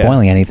mean, you're not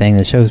spoiling anything.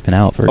 The show's been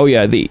out for... Oh,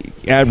 yeah, the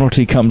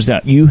Admiralty comes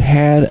down. You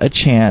had a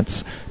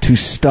chance to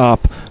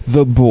stop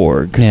the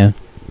Borg. Yeah.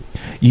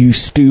 You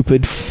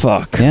stupid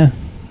fuck. Yeah.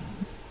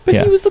 But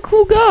he was a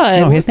cool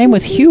guy. No, his name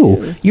was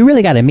Hugh. You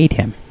really got to meet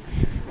him.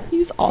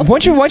 He's awesome.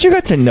 Once you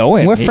got to know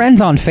him... We're friends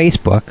on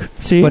Facebook.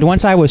 See? But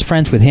once I was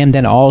friends with him,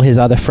 then all his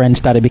other friends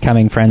started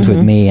becoming friends with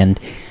me, and...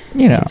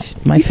 You know.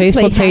 My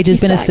Facebook page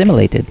has been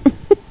assimilated.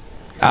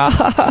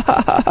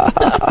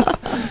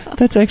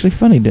 That's actually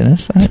funny,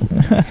 Dennis.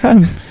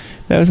 That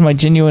was my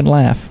genuine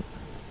laugh.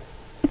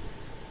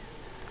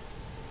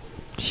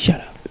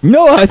 Shut up.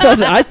 No, I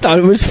thought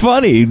it was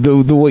funny.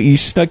 The way you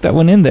stuck that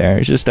one in there.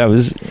 It's just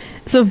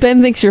So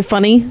Ben thinks you're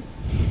funny.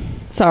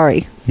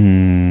 Sorry.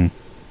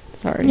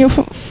 Sorry. You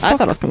know, I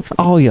thought it was kind of funny.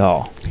 All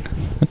y'all.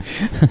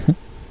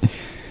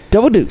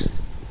 Double deuce.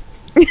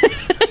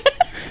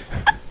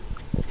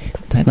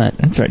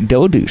 That's right.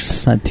 Double deuce.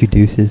 It's not two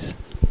deuces.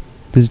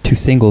 Those are two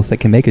singles that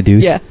can make a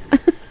deuce. Yeah.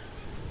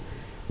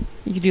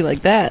 You could do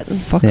like that.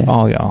 Fuck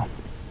all y'all.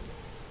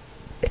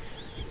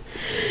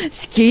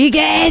 Screw you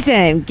guys,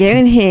 I'm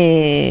going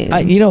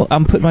home.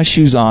 I'm putting my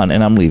shoes on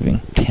and I'm leaving.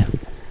 Yeah.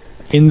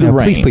 In the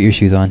rain. Please put your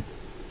shoes on.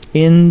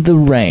 In the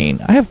rain.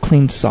 I have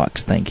clean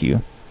socks, thank you.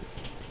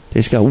 They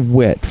just got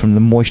wet from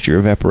the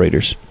moisture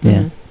evaporators.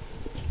 Yeah.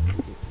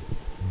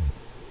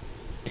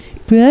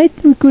 But I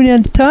will go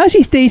down to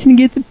Tashi Station and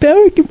get the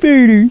power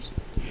converters.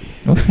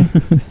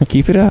 Okay.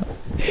 Keep it up.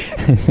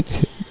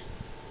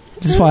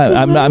 This is why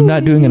I'm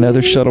not doing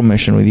another shuttle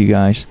mission with you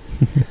guys.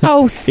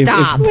 Oh,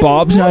 stop. If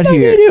Bob's not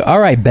here... All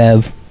right,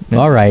 Bev.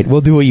 All right,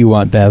 we'll do what you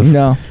want, Bev.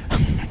 No.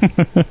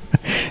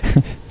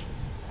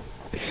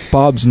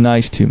 Bob's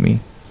nice to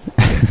me.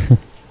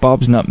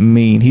 Bob's not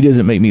mean. He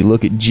doesn't make me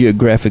look at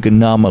geographic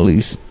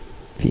anomalies.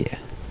 Yeah.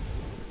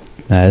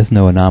 Nah, there's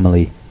no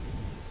anomaly.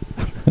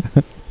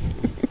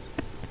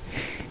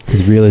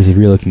 As real as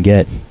real can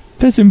get.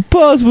 That's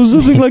impossible.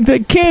 Something like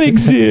that can't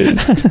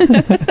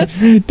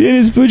exist.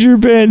 Dennis, put your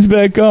pants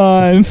back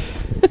on.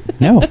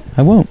 No,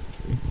 I won't.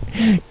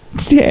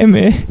 Damn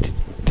it.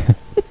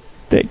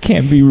 That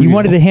can't be real. You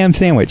wanted a ham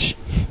sandwich.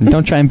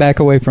 Don't try and back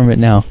away from it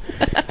now.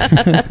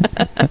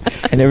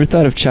 I never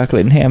thought of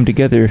chocolate and ham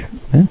together.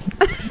 Huh?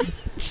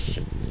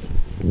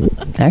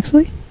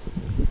 Actually?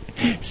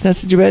 It's not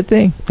such a bad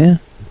thing. Yeah.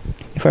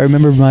 If I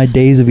remember my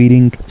days of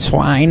eating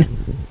swine.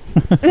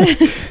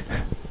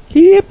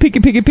 Yeah,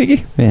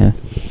 piggy. Yeah.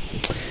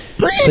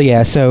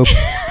 So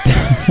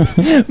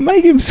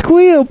make him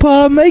squeal,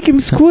 Pa. Make him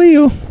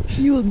squeal.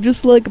 You look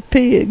just like a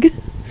pig.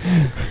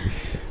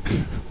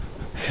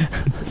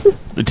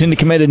 Lieutenant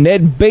Commander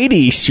Ned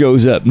Beatty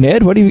shows up.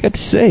 Ned, what do you got to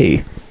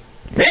say?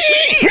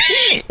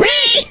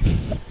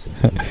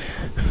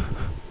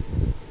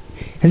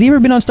 Has he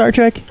ever been on Star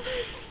Trek?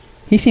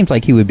 He seems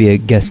like he would be a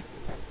guest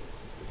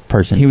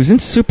person. He was in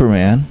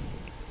Superman.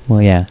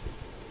 Well, yeah.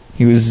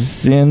 He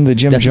was in the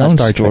Jim That's not Jones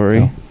Star Trek,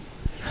 story.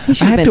 He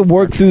should I have been to in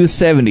work Star through the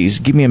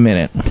 70s. Give me a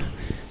minute.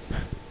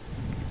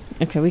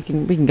 Okay, we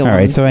can go. All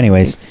right. So,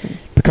 anyways,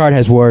 Picard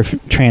has Worf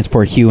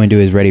transport Hugh into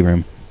his ready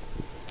room.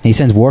 He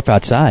sends Worf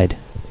outside.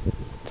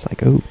 It's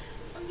like, oh.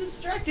 I'm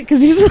distracted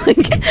because he's like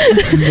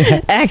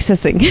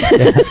accessing.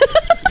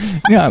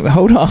 Yeah,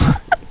 hold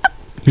on.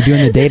 You're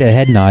doing the Data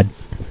head nod.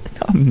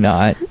 I'm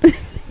not.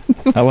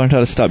 I learned how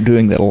to stop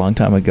doing that a long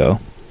time ago.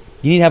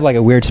 You need to have like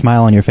a weird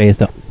smile on your face,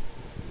 though.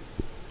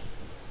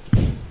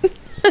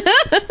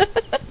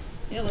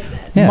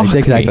 Yeah, Mock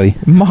exactly.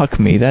 Me. Mock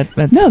me. That's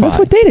No, fine. that's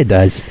what Data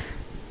does.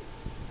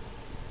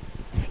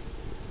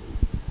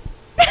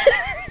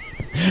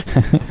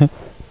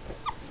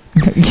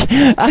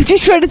 I'm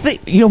just trying to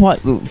think. You know what?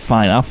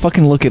 Fine, I'll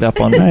fucking look it up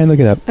on All right, look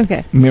it up.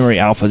 Okay. Memory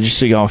Alpha just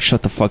so y'all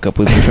shut the fuck up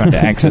with me trying to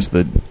access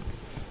the...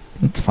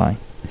 It's fine.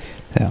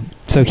 Yeah.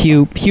 So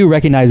Hugh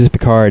recognizes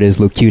Picard as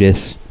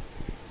Locutus.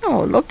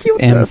 Oh, look you.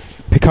 And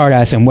Picard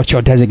asks him, "What's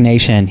your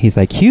designation?" He's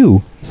like, "Hugh."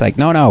 He's like,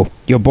 No,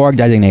 your Borg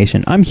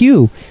designation. I'm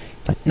Hugh.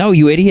 He's like, "No,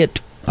 you idiot."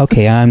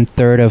 Okay, I'm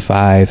third of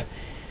 5.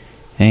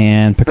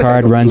 And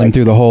Picard runs him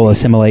through the whole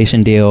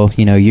assimilation deal.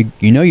 You know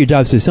your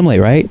job's to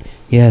assimilate, right?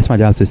 Yeah, it's my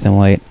job to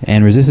assimilate.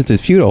 And resistance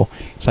is futile.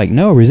 It's like,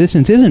 no,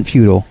 resistance isn't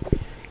futile.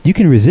 You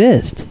can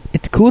resist.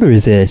 It's cool to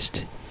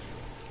resist.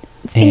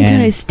 And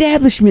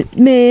Anti-establishment,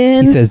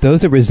 man. he says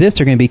those that resist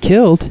are going to be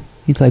killed.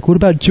 He's like, what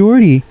about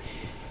Geordi?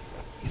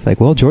 He's like,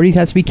 well, Geordi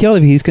has to be killed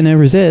if he's going to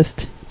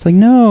resist. It's like,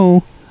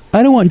 no,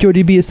 I don't want Geordi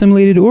to be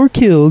assimilated or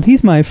killed.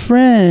 He's my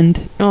friend.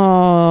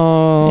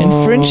 Oh.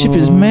 And friendship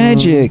is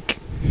magic.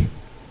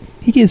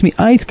 He gives me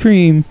ice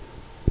cream.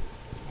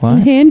 What?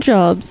 Hand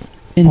jobs.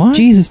 And What?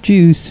 Jesus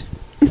juice.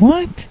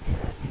 What?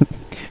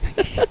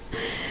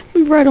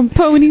 We ride on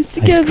ponies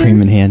together. Ice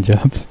cream and hand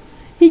jobs.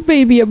 He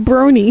may be a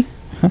brony.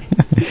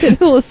 He said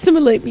he'll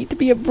assimilate me to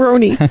be a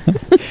brony.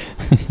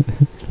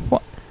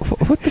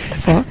 What the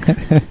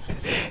fuck?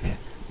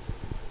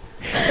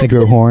 They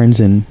grow horns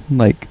and,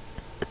 like,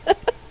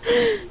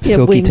 Yeah,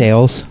 silky wings.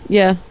 tails.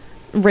 Yeah.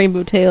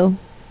 Rainbow tail.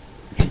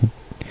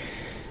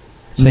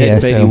 So, Ned yeah,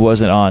 Beatty so-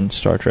 wasn't on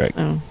Star Trek.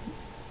 Oh.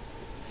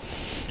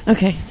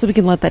 Okay, so we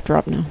can let that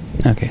drop now.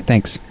 Okay,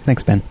 thanks.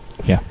 Thanks, Ben.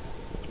 Yeah.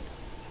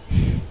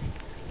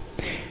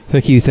 So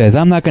Hugh says,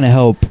 I'm not going to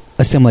help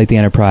assimilate the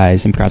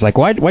Enterprise. And Picard's like,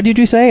 what did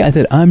you say? I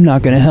said, I'm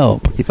not going to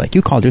help. He's like,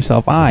 you called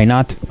yourself I,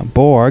 not a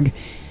Borg.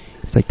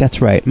 He's like,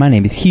 that's right. My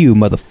name is Hugh,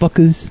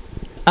 motherfuckers.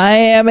 I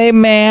am a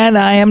man.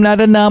 I am not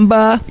a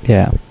number.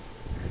 Yeah.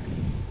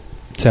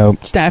 So,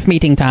 staff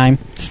meeting time.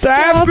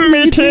 Staff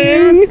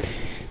meeting.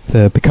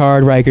 So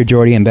Picard, Riker,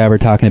 Geordi, and Bev are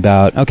talking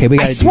about, okay, we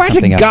got to do swear to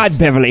something else. God,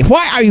 Beverly,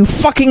 why are you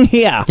fucking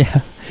here?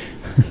 Yeah.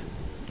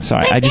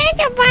 Sorry,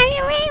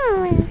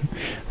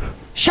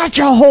 Shut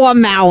your whore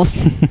mouth.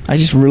 I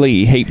just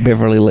really hate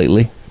Beverly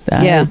lately.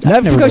 Yeah. I've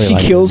Not never because really she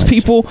liked her kills much.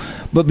 people,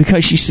 but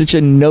because she's such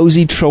a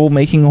nosy,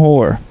 troublemaking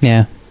whore.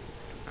 Yeah.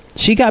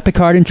 She got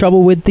Picard in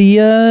trouble with the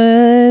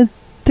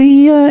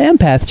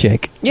empath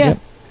chick. Yeah.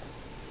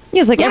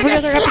 Yeah, it's like every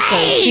other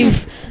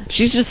episode.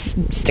 She's just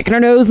sticking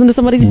her nose into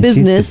somebody's Yeah,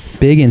 business. She's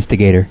the big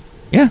instigator.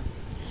 Yeah.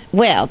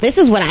 Well, this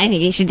is what I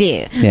think you should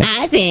do. Yeah.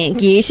 I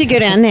think you should go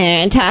down there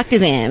and talk to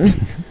them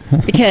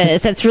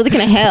because that's really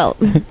going to help.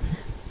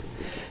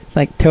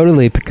 Like,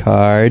 totally,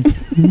 Picard.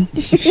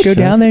 You should go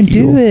down there and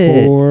do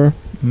it. Whore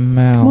Come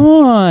mouth.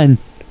 on.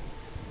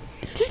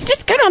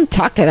 Just go down and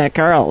talk to that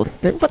girl.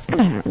 What's going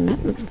to happen?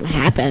 Nothing's going to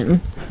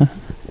happen.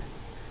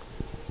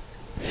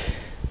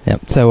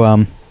 Yep.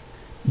 So,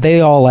 they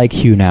all like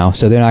Hugh now,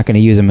 so they're not going to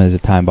use him as a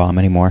time bomb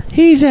anymore.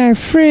 He's our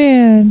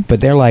friend.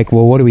 But they're like,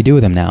 well, what do we do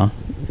with him now?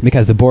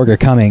 Because the Borg are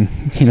coming.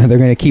 You know, they're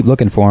going to keep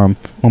looking for him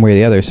one way or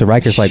the other. So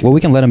Riker's like, well,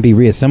 we can let him be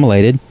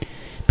reassimilated.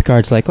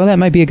 Picard's like, well, that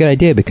might be a good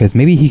idea because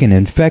maybe he can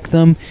infect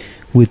them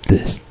with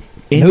this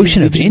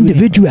notion of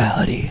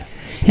individuality.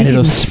 And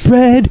it'll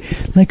spread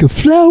like a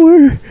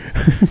flower.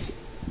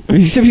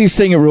 Except he's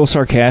saying it real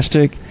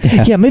sarcastic.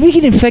 Yeah. Yeah, maybe we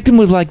can infect him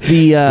with like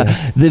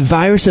the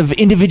virus of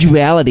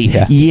individuality.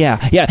 Yeah.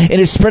 Yeah,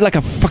 and it spread like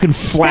a fucking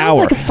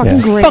flower. Sounds like a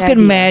fucking great Fucking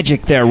idea.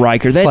 magic there,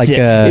 Riker. That's Like,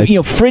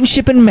 it.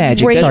 Friendship and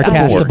magic. Great That's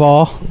idea.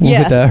 Sarcastaball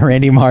Yeah. with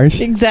Randy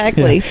Marsh.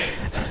 Exactly. Yeah.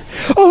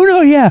 Oh,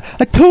 no, yeah.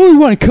 I totally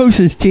want to coach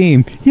this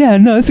team. Yeah,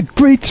 no, it's a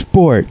great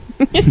sport.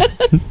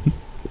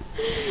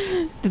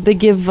 Did they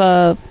give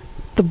the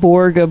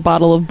Borg a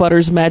bottle of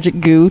Butter's magic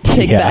goo to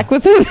take Yeah. back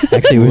with him?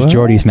 Actually, it was What?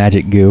 Geordi's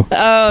magic goo.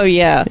 Oh,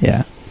 yeah.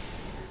 Yeah.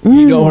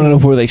 You don't want to know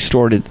where they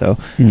stored it, though.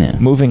 No.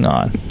 Moving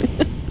on.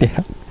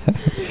 Yeah.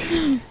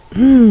 I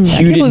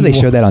can't believe they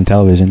showed that on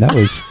television. That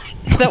was,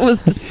 That was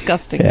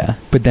disgusting. yeah,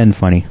 but then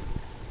funny.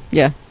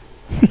 Yeah.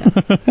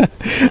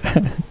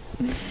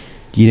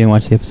 You didn't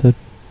watch the episode?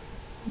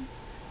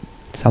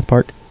 South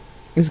Park?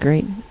 It was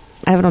great.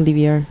 I have it on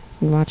DVR. You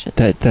can watch it.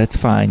 That's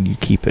fine. You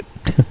keep it.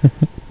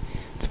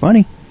 It's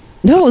funny.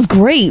 No, it was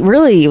great.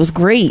 Really, it was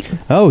great.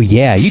 Oh,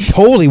 yeah, you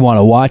totally want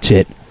to watch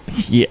it.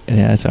 Yeah,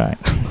 that's all right.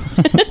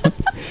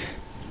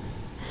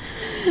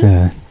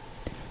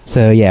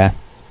 So, yeah.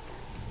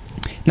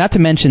 Not to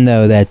mention,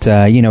 though, that,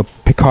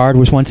 Picard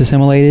was once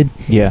assimilated.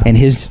 Yeah. And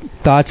his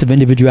thoughts of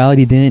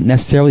individuality didn't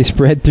necessarily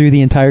spread through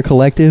the entire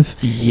collective.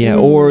 Yeah,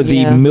 or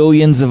the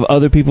millions of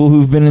other people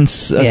who've been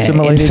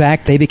assimilated. In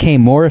fact, they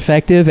became more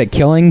effective at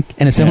killing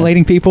and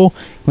assimilating people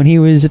when he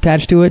was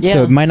attached to it,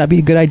 so it might not be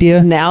a good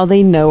idea. Now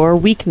they know our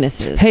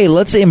weaknesses. Hey,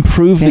 let's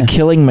improve the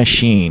killing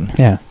machine.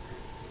 Yeah.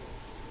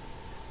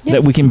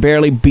 That we can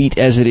barely beat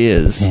as it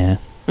is. Yeah.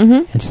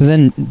 Mm-hmm. And so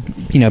then,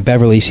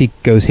 Beverly, she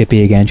goes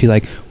hippie again. She's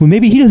like, well,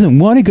 maybe he doesn't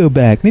want to go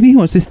back. Maybe he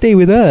wants to stay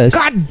with us.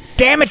 God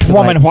damn it,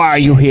 woman, why are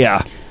you here?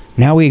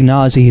 Now we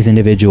acknowledge that he's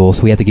individual,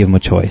 so we have to give him a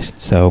choice.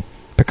 So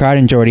Picard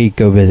and Geordi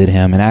go visit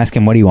him and ask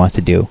him what he wants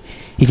to do.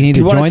 He can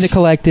either join the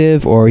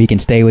collective or he can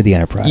stay with the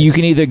Enterprise. You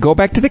can either go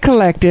back to the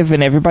collective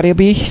and everybody will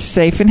be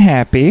safe and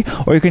happy,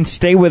 or you can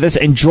stay with us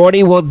and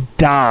Geordi will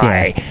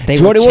die. Yeah,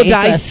 Geordi will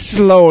die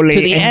slowly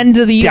to the end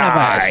of the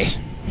universe.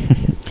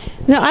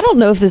 No, I don't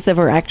know if this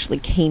ever actually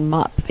came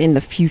up in the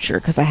future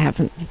because I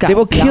haven't gotten They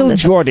will kill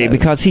Geordi episode.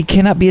 because he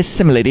cannot be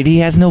assimilated. He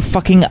has no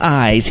fucking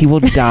eyes. He will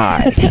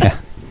die.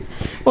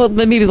 Well,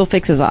 but maybe they'll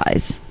fix his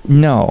eyes.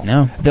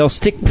 No. They'll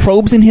stick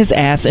probes in his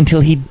ass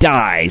until he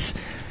dies.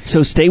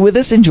 So stay with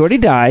us and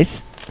Geordi dies,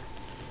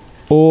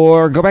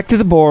 or go back to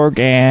the Borg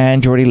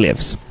and Geordi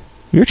lives.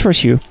 Your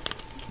choice, Hugh.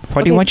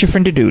 What do you want your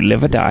friend to do?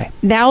 Live or die?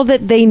 Now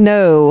that they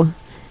know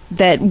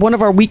that one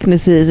of our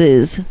weaknesses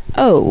is,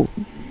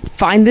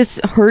 find this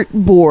hurt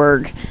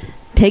Borg,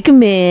 take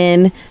him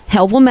in,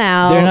 help him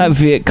out. They're not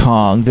Viet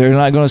Cong. They're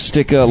not going to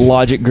stick a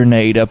logic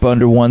grenade up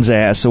under one's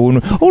ass. So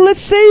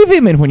let's save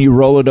him. And when you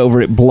roll it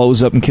over, it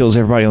blows up and kills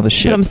everybody on the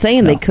ship. But I'm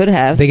saying they could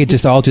have. They could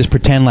just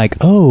pretend like,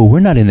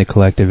 we're not in the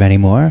collective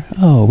anymore.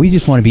 We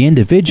just want to be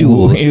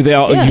individuals.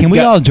 Can we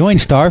all join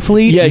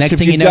Starfleet? Yeah, next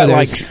thing you know,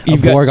 there's a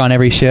Borg on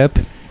every ship,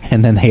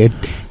 and then they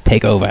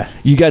take over.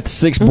 You got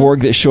 6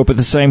 Borg that show up at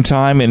the same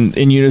time and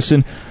in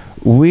unison.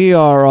 We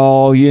are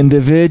all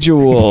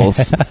individuals.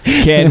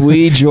 Can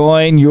we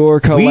join your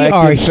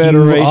collective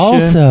federation?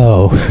 Hugh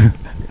also.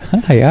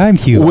 Hi, I'm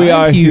Hugh. We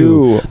are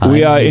Hugh.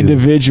 We are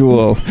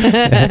individual.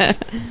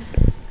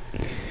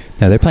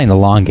 No, they're playing the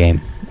long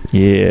game.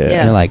 Yeah.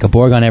 They're like a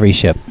Borg on every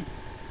ship.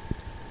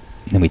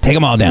 And then we take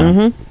them all down.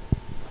 Mm-hmm.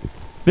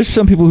 There's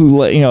some people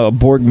who a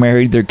Borg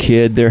married their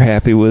kid. They're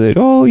happy with it.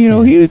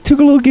 He took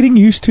a little getting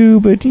used to,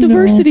 but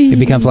diversity. It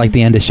becomes like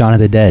the end of Shaun of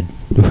the Dead,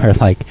 where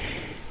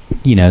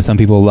some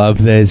people love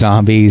the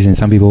zombies, and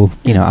some people,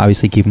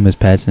 obviously keep them as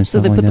pets and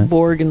stuff like that. So they put the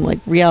Borg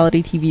in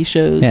reality TV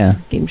shows,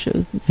 game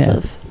shows, and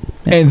stuff.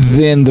 Yeah. And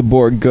then the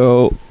Borg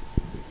go,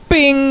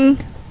 bing,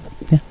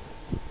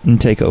 and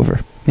take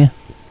over. Yeah.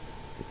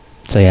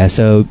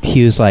 So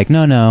Hugh's like,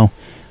 no,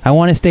 I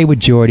want to stay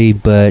with Geordi,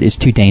 but it's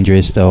too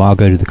dangerous, so I'll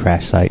go to the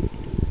crash site,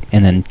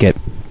 and then get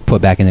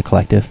put back in the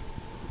collective.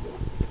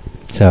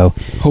 So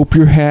hope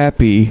you're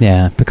happy.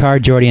 Yeah,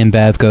 Picard, Geordi, and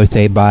Bev go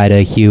say bye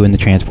to Hugh in the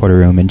transporter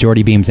room, and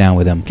Geordi beams down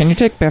with him. Can you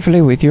take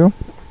Beverly with you?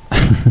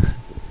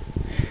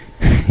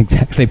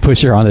 Exactly. They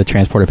push her onto the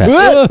transporter pad.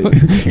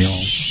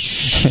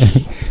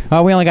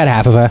 We only got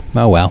half of her.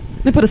 Oh well.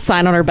 They put a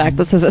sign on her back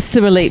that says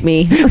 "Assimilate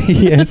me."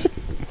 Yes.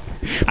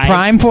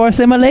 Prime for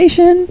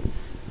assimilation.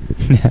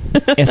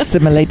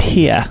 Assimilate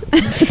here.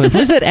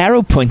 Where's that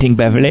arrow pointing,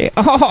 Beverly?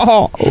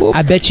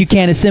 I bet you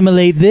can't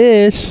assimilate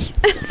this.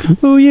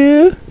 Oh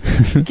yeah.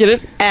 Get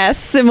it?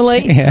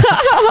 Assimilate. Yeah.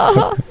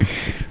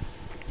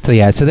 So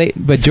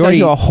Geordi,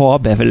 you're a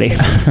whore, Beverly.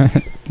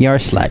 You're a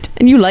slut.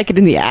 And you like it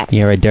in the ass.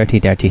 You're a dirty,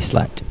 dirty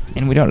slut.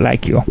 And we don't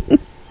like you.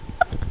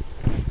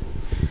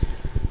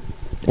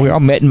 We all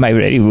met in my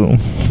ready room.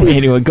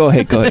 Anyway, go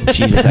ahead.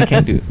 Jesus, I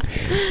can't do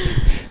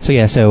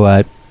it.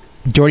 So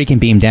Geordi can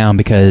beam down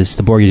because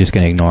the Borg are just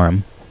going to ignore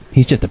him.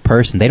 He's just a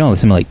person. They don't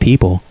assimilate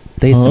people.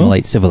 They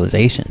assimilate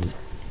civilizations.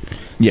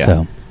 Yeah.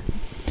 So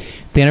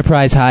the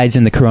Enterprise hides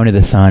in the corona of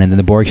the sun, and then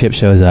the Borg ship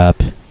shows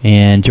up,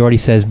 and Geordi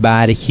says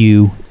bye to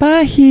Hugh.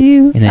 Bye,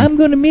 Hugh. And then, I'm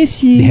going to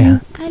miss you. Yeah.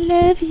 I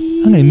love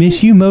you. I'm going to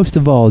miss you most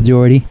of all,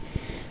 Geordi.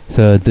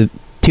 So the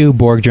 2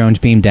 Borg drones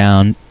beam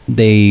down.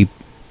 They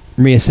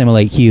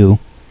reassimilate Hugh,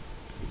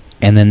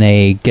 and then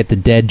they get the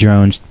dead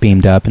drones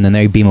beamed up, and then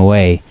they beam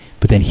away.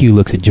 But then Hugh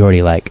looks at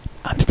Geordi like,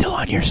 I'm still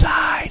on your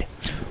side.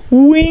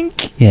 Wink.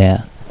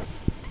 Yeah.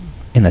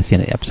 And that's the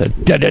end of the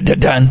episode.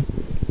 Dun.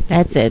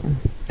 That's it.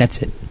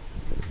 That's it.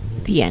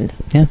 The end.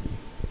 Yeah.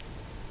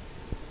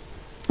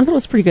 I thought it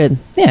was pretty good.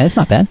 Yeah, it's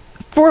not bad.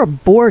 For a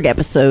Borg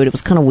episode, it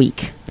was kind of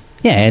weak.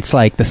 Yeah, it's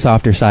like the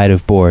softer side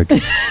of Borg.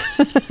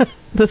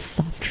 The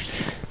softer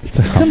side.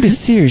 Come to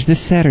Sears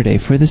this Saturday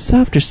for the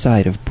softer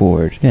side of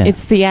Borg. Yeah.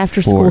 It's the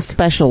after-school Borg.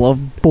 special of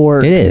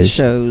Borg It is.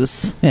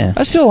 shows. Yeah.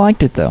 I still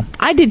liked it, though.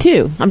 I did,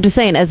 too. I'm just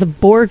saying, as a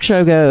Borg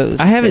show goes.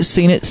 I haven't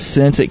seen it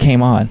since it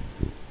came on.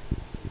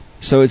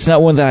 So it's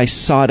not one that I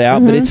sought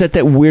out, but it's at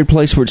that weird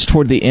place where it's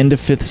toward the end of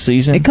 5th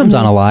season. It comes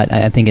on a lot,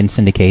 I think, in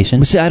syndication.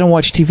 But see, I don't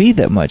watch TV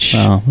that much.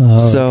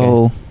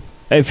 So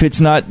if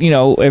it's not,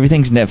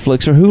 everything's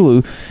Netflix or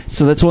Hulu.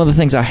 So that's one of the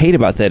things I hate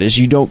about that is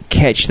you don't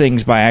catch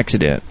things by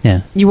accident.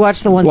 Yeah. You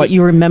watch the ones that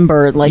you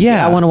remember,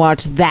 Yeah. I want to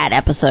watch that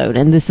episode,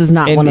 and this is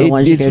not And one of the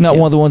ones you it's go not to.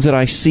 one of the ones that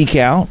I seek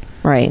out.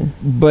 Right.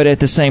 But at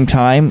the same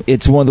time,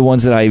 it's one of the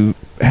ones that I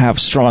have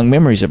strong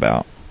memories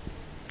about.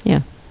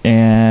 Yeah.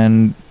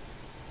 And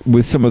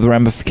with some of the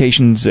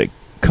ramifications that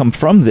come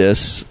from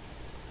this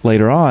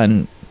later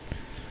on,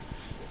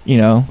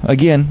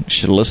 again,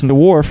 should have listened to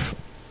Worf.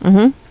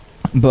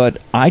 Mm-hmm. But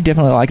I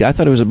definitely liked it. I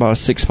thought it was about a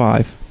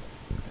 6.5.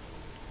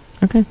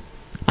 Okay.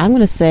 I'm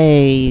going to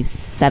say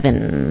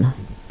 7.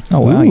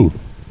 Oh, wow. Ooh.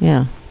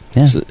 Yeah.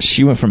 Yeah. So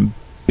she went from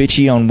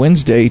bitchy on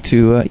Wednesday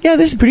to,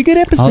 this is a pretty good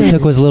episode. All it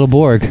took was a little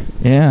Borg.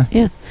 Yeah.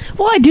 Yeah.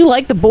 Well, I do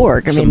like the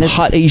Borg. I Some mean, it's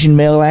hot Asian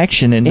male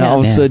action, and all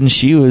of a sudden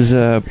she was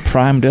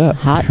primed up.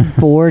 hot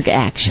Borg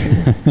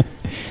action.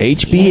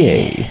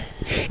 HBA.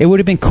 Yeah. It would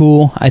have been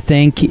cool, I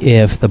think,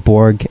 if the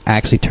Borg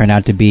actually turned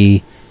out to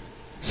be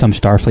some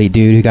Starfleet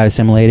dude who got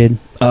assimilated.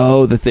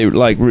 Oh, that they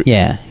like.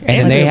 Yeah, and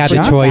then was they a had the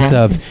job choice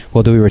back. of,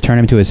 well, do we return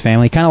him to his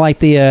family? Kind of like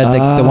the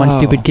one Oh.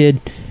 stupid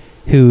kid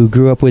who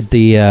grew up with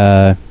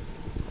the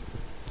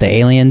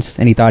aliens,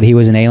 and he thought he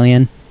was an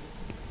alien.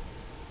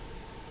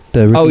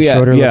 The Ricky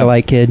Schroeder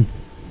lookalike kid.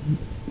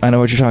 I know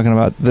what you're talking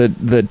about.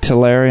 The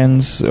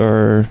Tellarians,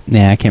 or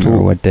Yeah, I can't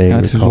remember what they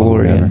were that's called.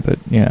 or Tellurian, whatever. but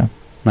yeah.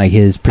 Like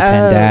his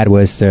pretend dad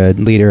was the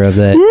leader of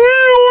the.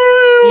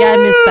 Yeah, I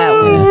missed that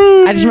one.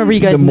 Yeah. I just remember you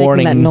guys The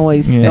morning- making that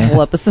noise the yeah.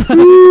 whole episode.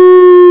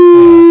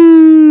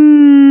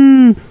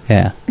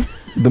 Yeah,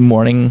 The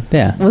morning.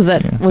 yeah. Was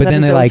that Yeah. was But that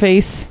then his they, own like-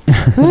 face?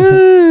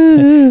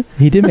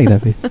 He did make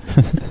that face.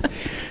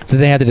 So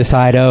they had to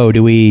decide,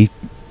 do we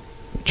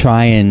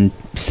try and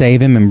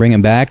save him and bring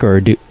him back,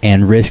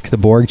 and risk the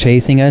Borg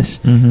chasing us,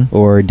 Mm-hmm.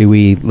 or do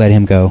we let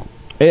him go?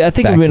 I think it Back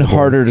would have to been the Borg.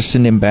 harder to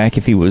send him back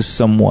if he was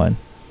someone.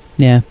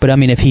 Yeah, but I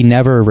mean, if he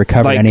never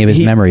recovered Like, any of his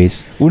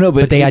memories, Well, no,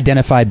 but they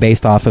identified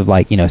based off of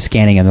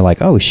scanning him, they're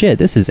like, oh shit,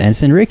 this is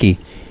Ensign Ricky.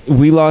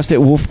 we lost at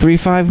Wolf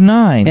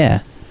 359. Yeah,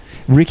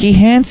 Ricky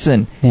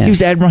Hansen. Yeah. He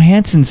was Admiral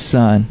Hansen's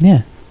son.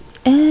 yeah.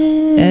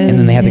 And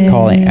then they had to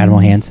call Admiral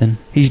Hansen.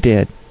 He's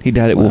dead. He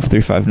died at Wow. Wolf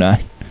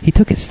 359. He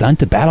took his son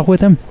to battle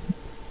with him.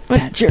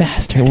 What jerk.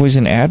 Bastard. He was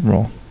an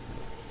admiral.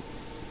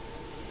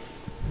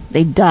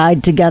 They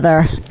died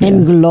together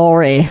in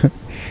glory.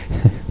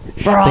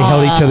 They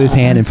held each other's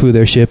hand and flew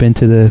their ship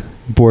into the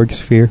Borg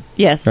sphere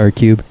Yes. or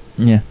cube.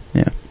 Yeah.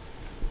 Yeah.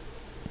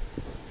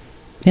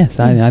 Yes,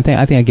 I think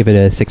I give it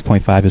a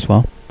 6.5 as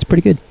well. It's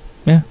pretty good.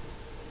 Yeah.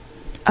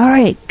 All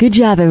right. Good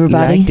job,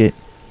 everybody. Liked it.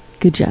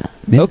 Good job.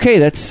 Yeah. Okay,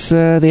 that's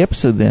the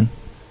episode then.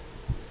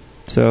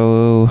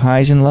 So,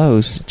 highs and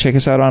lows. Check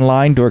us out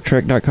online,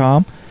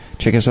 dorktrek.com.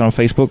 Check us out on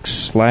Facebook,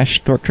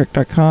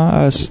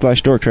 /dorktrek.com,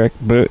 /dorktrek.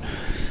 But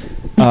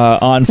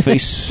on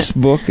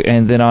Facebook,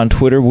 and then on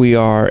Twitter, we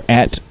are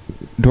at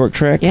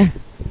dorktrek. Yeah.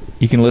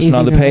 You can listen Easy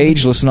on the to remember.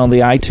 page, listen on the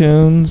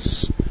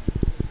iTunes,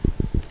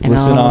 And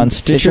listen on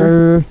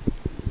Stitcher,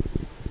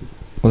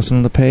 listen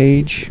on the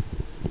page.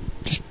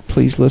 Just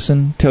please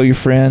listen. Tell your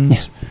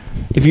friends.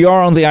 If you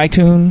are on the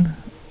iTunes,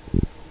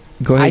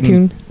 go ahead.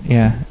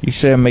 Yeah, you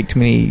say I make too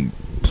many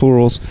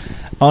plurals.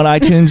 On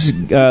iTunes,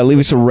 leave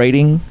us a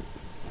rating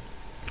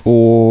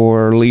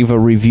or leave a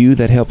review.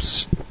 That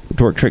helps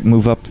Dork Trek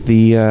move up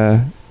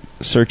the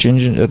search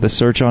engine, the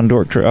search on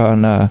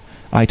on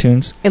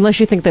iTunes. Unless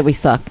you think that we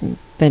suck,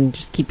 then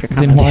just keep your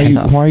Then comments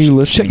off. why are you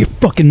listening? Shut your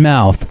fucking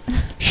mouth.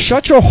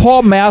 Shut your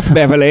whole mouth,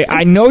 Beverly.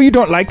 I know you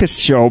don't like this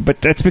show, but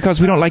that's because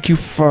we don't like you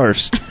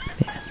first.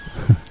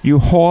 You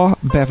whore,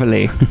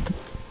 Beverly.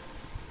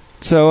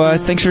 So,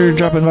 thanks for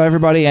dropping by,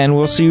 everybody, and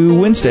we'll see you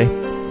Wednesday.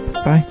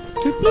 Bye.